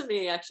 not to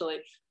me actually,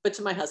 but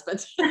to my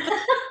husband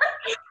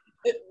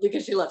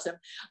because she loves him.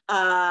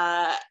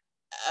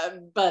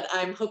 But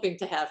I'm hoping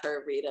to have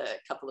her read a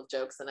couple of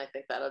jokes, and I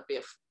think that would be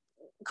a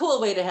cool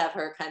way to have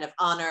her kind of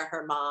honor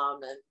her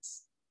mom and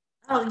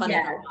how funny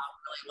her mom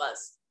really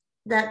was.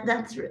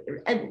 That's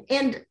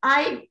and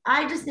I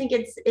just think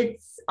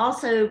it's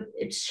also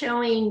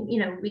showing,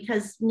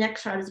 because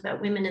NextTribe is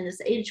about women in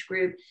this age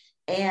group,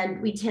 and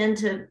we tend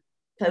to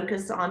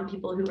focus on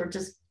people who are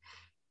just,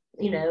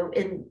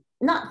 and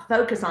not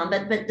focus on,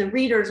 but the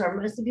readers are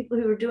mostly people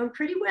who are doing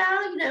pretty well,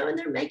 and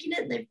they're making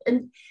it,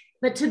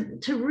 but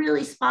to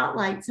really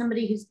spotlight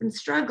somebody who's been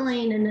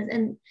struggling,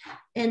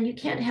 and you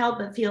can't help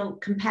but feel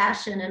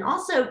compassion. And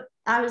also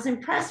I was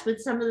impressed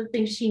with some of the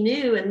things she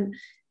knew and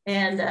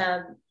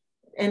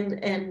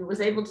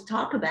was able to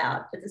talk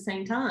about at the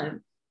same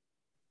time.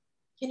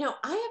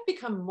 I have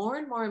become more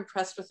and more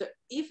impressed with it.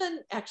 Even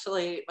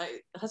actually, my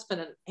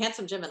husband and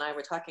Handsome Jim and I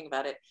were talking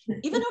about it.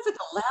 Even over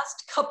the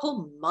last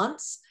couple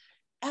months,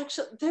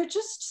 actually, there are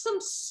just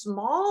some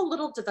small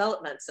little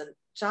developments, and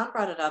John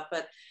brought it up,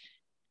 but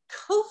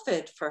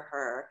COVID for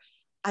her,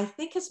 I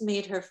think, has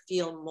made her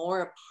feel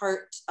more a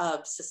part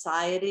of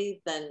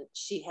society than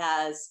she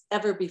has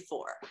ever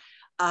before.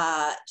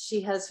 She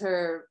has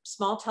her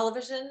small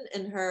television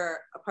in her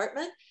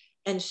apartment,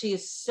 and she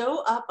is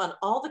so up on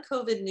all the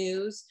COVID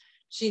news.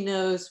 She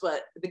knows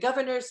what the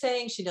governor is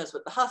saying. She knows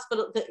what the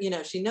hospital,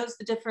 she knows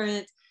the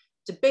different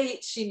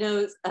debates. She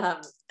knows,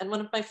 and one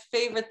of my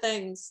favorite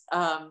things,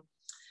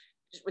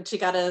 when she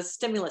got a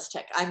stimulus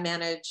check, I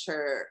manage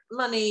her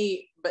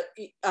money, but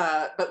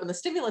when the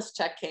stimulus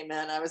check came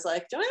in, I was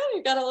like, Joanna,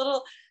 you got a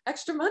little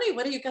extra money.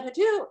 What are you gonna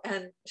do?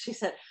 And she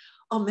said,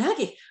 oh,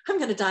 Maggie, I'm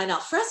gonna dine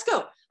al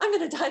fresco. I'm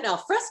gonna dine al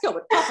fresco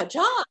with Papa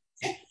John.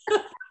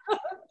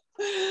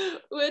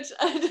 Which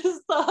I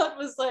just thought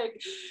was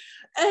like,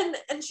 and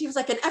she was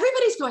like, and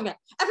everybody's doing it.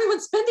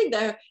 Everyone's spending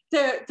their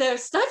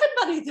stipend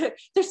money.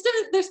 They're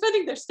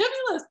spending their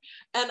stimulus.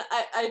 And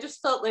I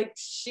just felt like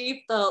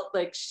she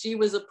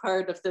was a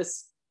part of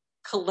this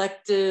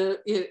collective.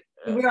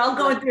 We're all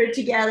going through it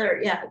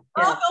together. Yeah.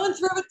 We're all going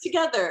through it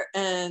together,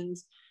 and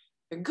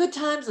there are good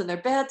times and there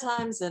are bad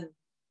times. And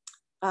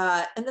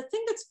the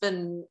thing that's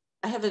been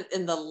I have it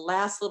in the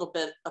last little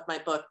bit of my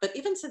book, but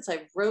even since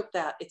I wrote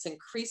that, it's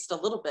increased a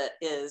little bit,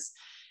 is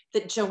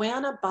that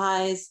Joanna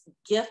buys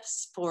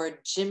gifts for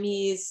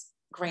Jimmy's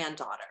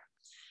granddaughter.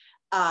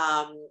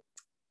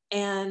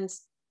 And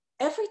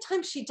every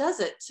time she does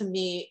it, to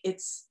me,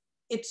 it's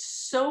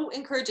so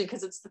encouraging,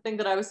 because it's the thing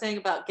that I was saying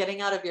about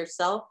getting out of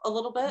yourself a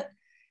little bit.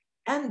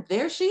 And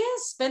there she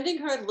is, spending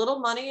her little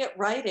money at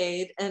Rite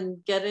Aid and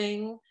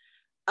getting,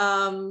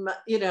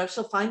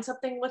 she'll find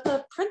something with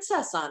a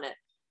princess on it.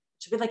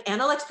 She'll be like,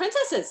 Anna likes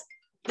princesses,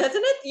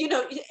 doesn't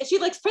it? She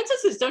likes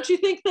princesses. Don't you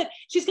think that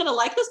she's going to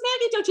like this,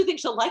 Maggie? Don't you think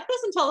she'll like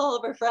this and tell all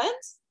of her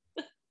friends?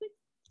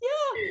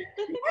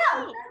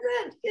 Yeah,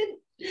 good.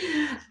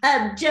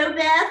 Jo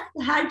Beth,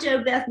 hi,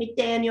 Jo Beth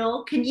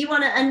McDaniel. Can you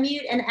want to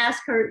unmute and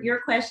ask her your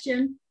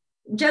question?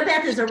 Jo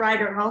Beth is a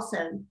writer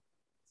also.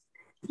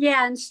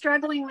 Yeah, and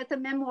struggling with a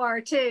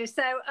memoir too.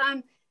 So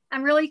I'm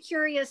really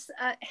curious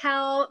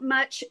how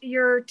much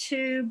your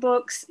two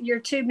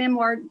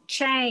memoir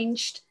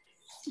changed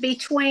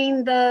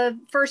between the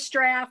first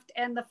draft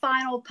and the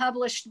final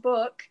published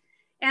book,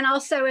 and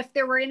also if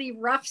there were any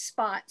rough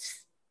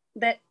spots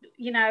that,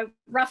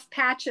 rough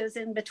patches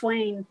in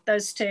between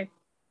those two.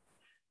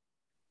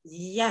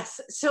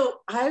 Yes. So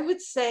I would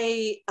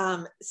say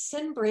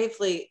Sin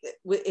Bravely,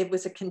 it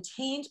was a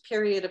contained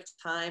period of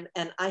time.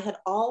 And I had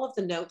all of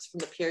the notes from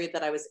the period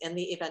that I was in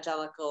the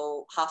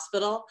evangelical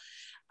hospital.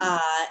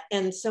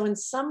 And so in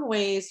some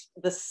ways,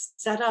 the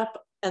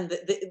setup and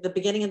the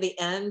beginning and the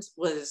end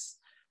was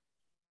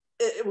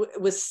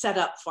set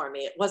up for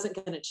me. It wasn't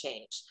going to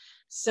change.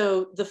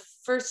 So the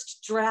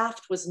first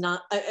draft was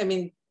not,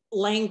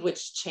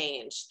 language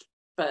changed,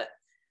 but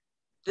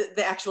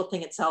the actual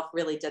thing itself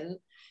really didn't.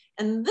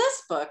 And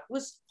this book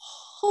was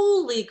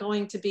wholly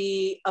going to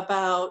be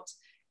about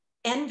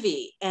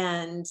envy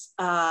and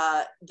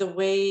the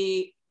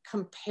way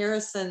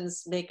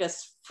comparisons make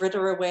us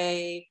fritter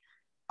away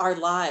our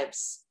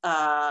lives.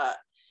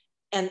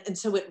 And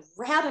so it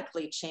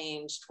radically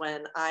changed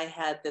when I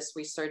had this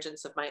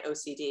resurgence of my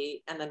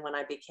OCD, and then when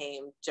I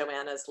became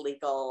Joanna's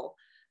legal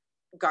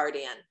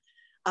guardian.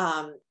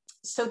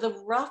 So the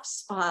rough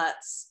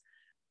spots,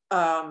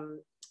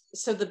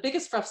 so the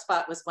biggest rough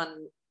spot was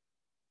when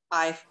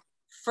I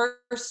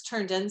first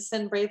turned in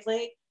Sin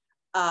Bravely,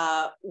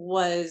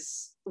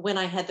 was when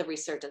I had the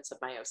resurgence of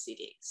my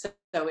OCD. So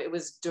it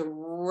was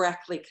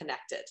directly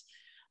connected.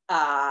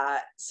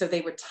 So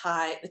they were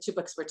tied, the two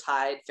books were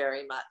tied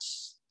very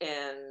much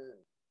in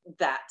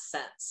that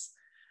sense.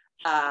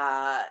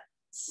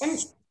 And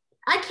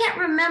I can't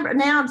remember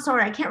now, I'm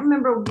sorry, I can't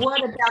remember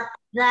what about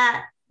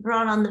that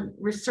brought on the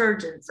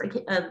resurgence.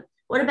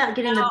 What about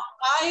getting now,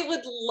 I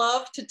would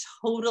love to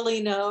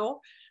totally know.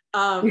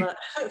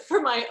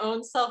 For my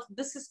own self,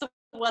 this is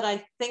what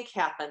I think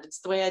happened. It's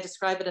the way I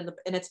describe it,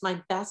 and it's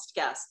my best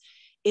guess,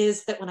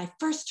 is that when I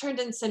first turned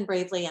in Sin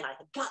Bravely and I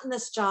had gotten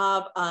this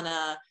job on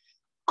a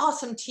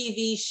awesome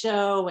TV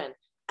show, and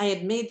I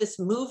had made this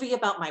movie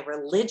about my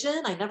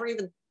religion. I never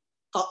even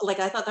thought,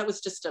 I thought that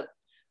was just a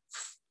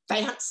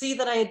fancy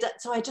that I had done.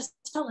 So I just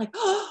felt like,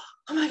 oh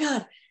my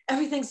God,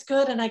 everything's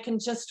good and I can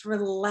just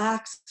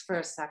relax for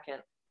a second.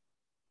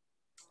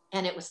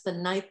 And it was the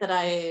night that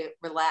I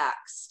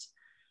relaxed.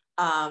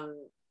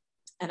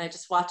 And I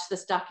just watched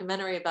this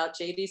documentary about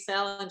J.D.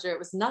 Salinger. It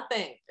was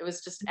nothing. It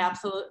was just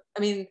absolute.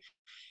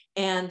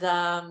 And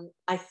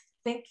I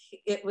think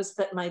it was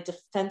that my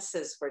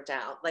defenses were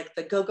down. Like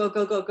the go, go,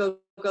 go, go, go,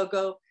 go,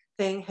 go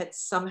thing had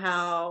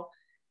somehow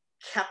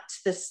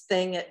kept this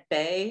thing at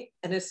bay.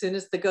 And as soon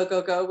as the go,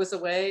 go, go was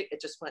away,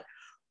 it just went.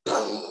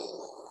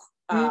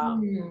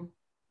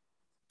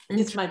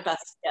 It's my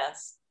best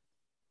guess.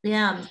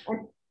 Yeah.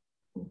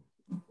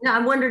 No, I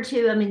wonder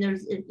too,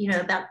 there's,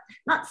 about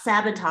not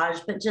sabotage,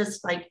 but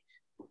just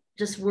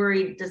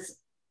worried, this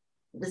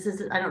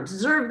is, I don't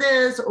deserve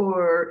this,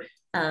 or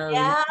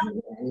yeah,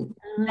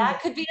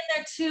 that could be in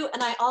there too.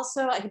 And I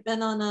had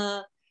been on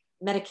a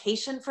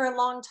medication for a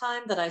long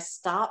time that I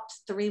stopped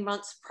 3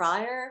 months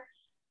prior.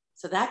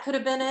 So that could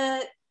have been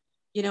it.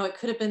 It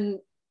could have been,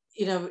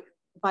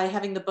 by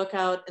having the book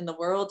out in the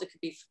world, it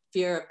could be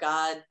fear of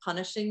God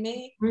punishing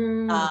me.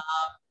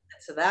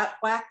 So that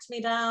whacked me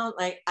down.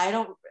 I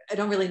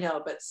don't really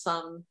know, but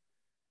some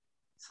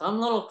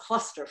little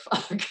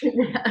clusterfuck.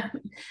 Yeah.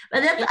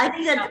 But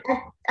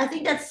I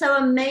think that's so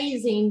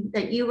amazing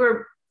that you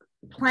were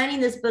planning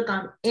this book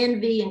on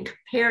envy and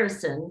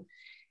comparison,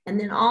 and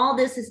then all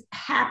this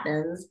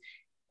happens,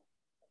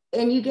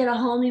 and you get a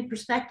whole new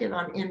perspective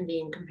on envy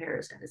and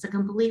comparison. It's a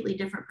completely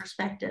different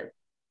perspective.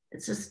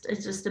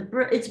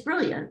 It's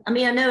brilliant. I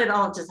know it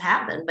all just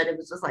happened, but it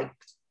was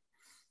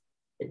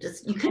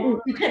just you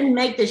couldn't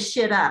make this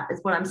shit up, is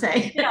what I'm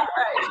saying. Yeah,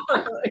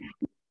 right.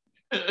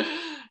 Totally.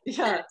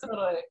 Yeah,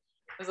 totally.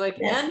 It was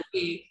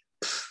envy,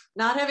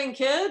 not having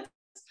kids.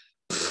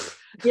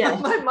 Yeah,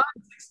 my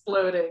mind's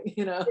exploding.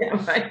 Yeah,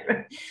 right.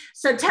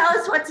 So tell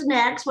us what's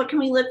next. What can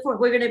we look for?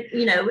 We're gonna,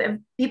 if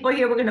people are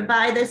here, we're gonna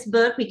buy this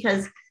book,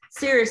 because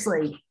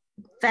seriously,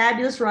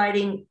 fabulous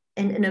writing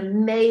and an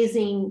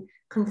amazing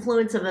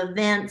confluence of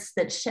events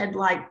that sheds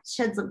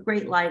a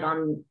great light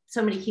on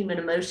so many human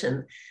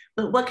emotions.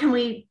 But what can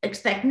we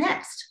expect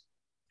next?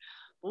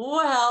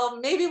 Well,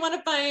 maybe one of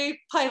my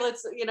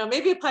pilots,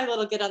 maybe a pilot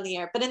will get on the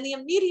air. But in the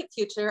immediate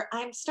future,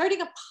 I'm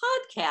starting a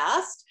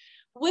podcast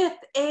with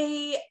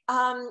a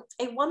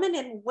woman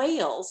in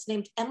Wales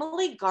named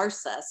Emily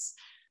Garces,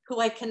 who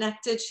I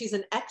connected. She's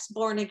an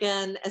ex-born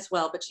again as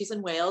well, but she's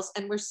in Wales.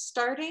 And we're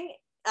starting,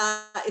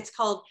 it's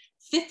called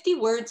 50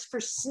 Words for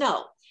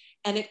Snow.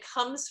 And it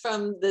comes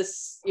from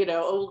this,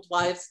 old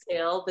wives'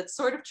 tale that's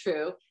sort of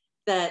true,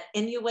 that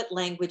Inuit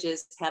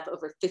languages have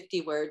over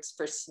 50 words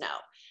for snow.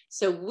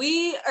 So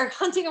we are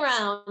hunting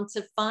around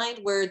to find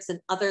words in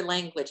other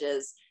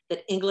languages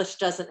that English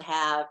doesn't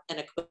have an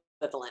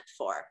equivalent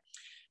for.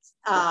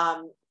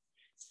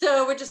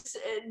 So we're just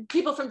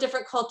people from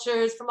different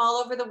cultures from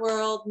all over the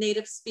world,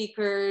 native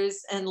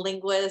speakers and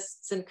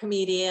linguists and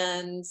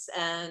comedians.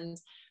 And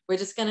we're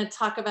just going to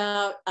talk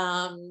about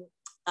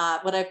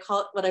what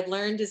I've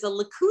learned is a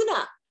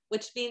lacuna,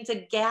 which means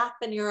a gap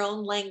in your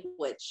own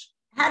language.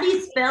 How do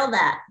you spell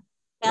that?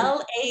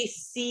 Lacuna.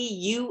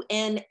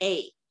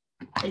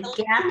 A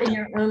gap in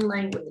your own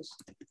language.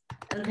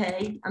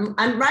 Okay,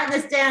 I'm writing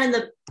this down in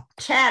the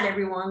chat,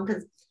 everyone,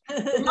 because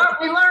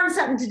we learned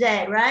something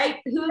today, right?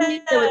 Who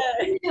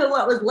knew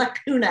what was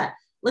lacuna?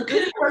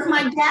 Lacuna was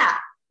my gap.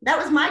 That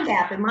was my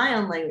gap in my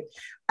own language.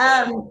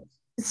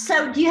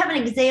 So do you have an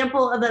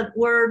example of a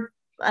word?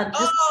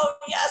 Oh,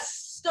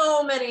 yes,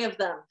 so many of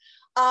them.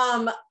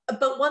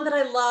 But one that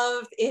I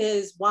love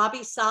is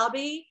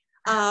wabi-sabi,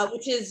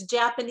 which is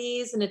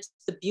Japanese, and it's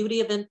the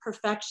beauty of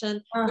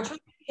imperfection. We're trying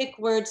to pick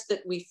words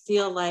that we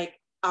feel like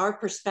our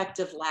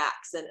perspective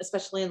lacks, and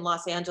especially in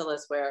Los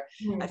Angeles, where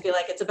I feel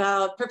like it's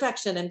about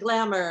perfection and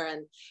glamour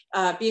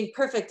and being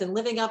perfect and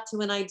living up to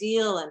an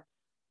ideal. And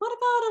what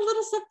about a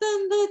little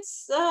something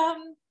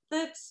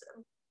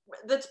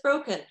that's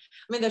broken?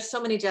 I mean, there's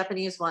so many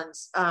Japanese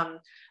ones,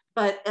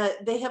 but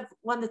they have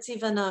one that's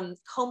even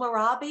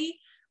komarabi,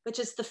 which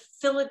is the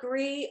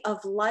filigree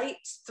of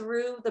light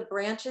through the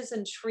branches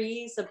and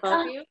trees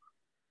above you,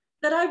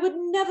 that I would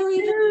never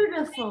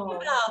even think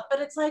about.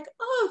 But it's like,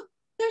 oh,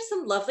 there's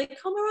some lovely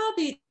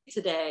komarabi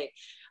today.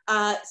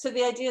 So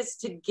the idea is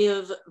to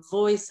give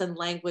voice and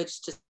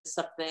language to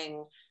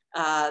something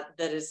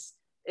that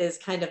is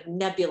kind of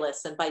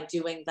nebulous, and by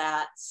doing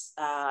that,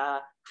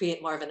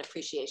 create more of an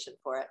appreciation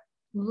for it.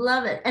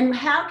 Love it. And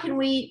how can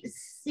we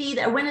see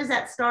that? When is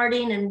that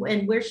starting,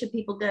 and where should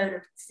people go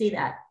to see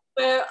that?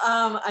 Well,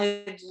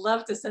 I'd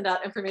love to send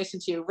out information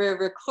to you. We're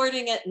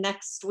recording it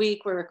next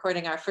week. We're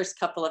recording our first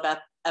couple of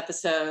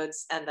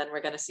episodes, and then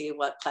we're going to see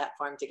what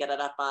platform to get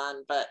it up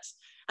on. But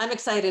I'm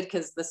excited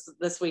because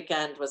this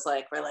weekend was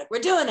like, we're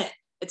doing it.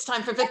 It's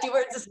time for 50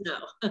 Words of Snow.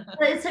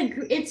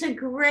 It's a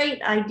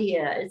great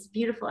idea. It's a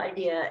beautiful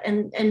idea.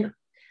 And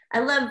I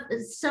love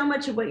so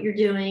much of what you're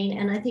doing.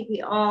 And I think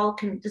we all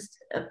can just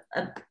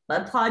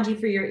applaud you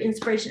for your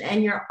inspiration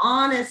and your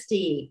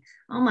honesty.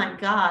 Oh my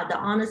God, the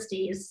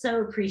honesty is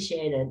so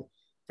appreciated.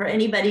 For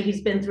anybody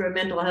who's been through a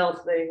mental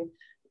health thing,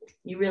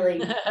 you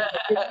really,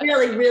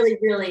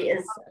 it really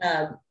is.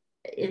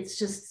 It's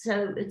just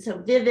it's so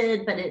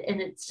vivid, but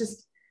it's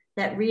just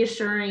that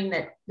reassuring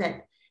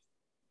that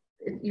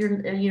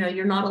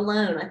you're not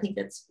alone. I think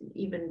that's,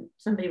 even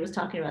somebody was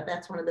talking about,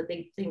 that's one of the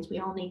big things we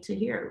all need to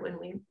hear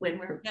when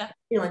we're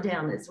feeling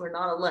down, is we're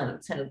not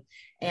alone. So,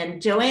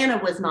 and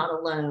Joanna was not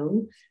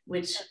alone,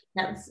 which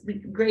that's a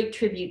great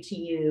tribute to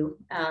you.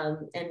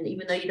 And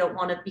even though you don't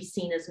want to be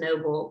seen as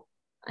noble,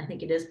 I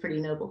think it is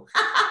pretty noble.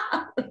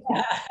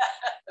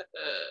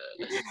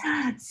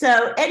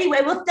 So anyway,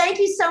 well, thank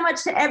you so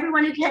much to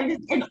everyone who came.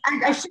 And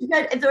I should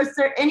know if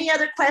there any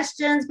other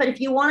questions, but if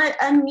you want to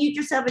unmute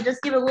yourself and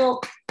just give a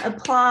little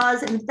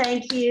applause and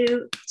thank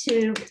you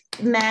to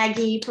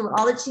Maggie for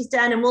all that she's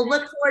done. And we'll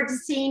look forward to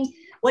seeing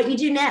what you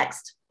do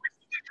next.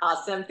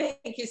 Awesome.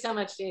 Thank you so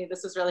much, Jeannie.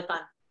 This was really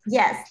fun.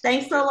 Yes.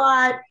 Thanks a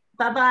lot.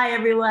 Bye-bye,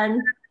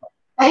 everyone.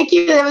 Thank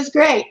you. That was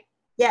great.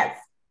 Yes.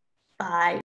 Bye.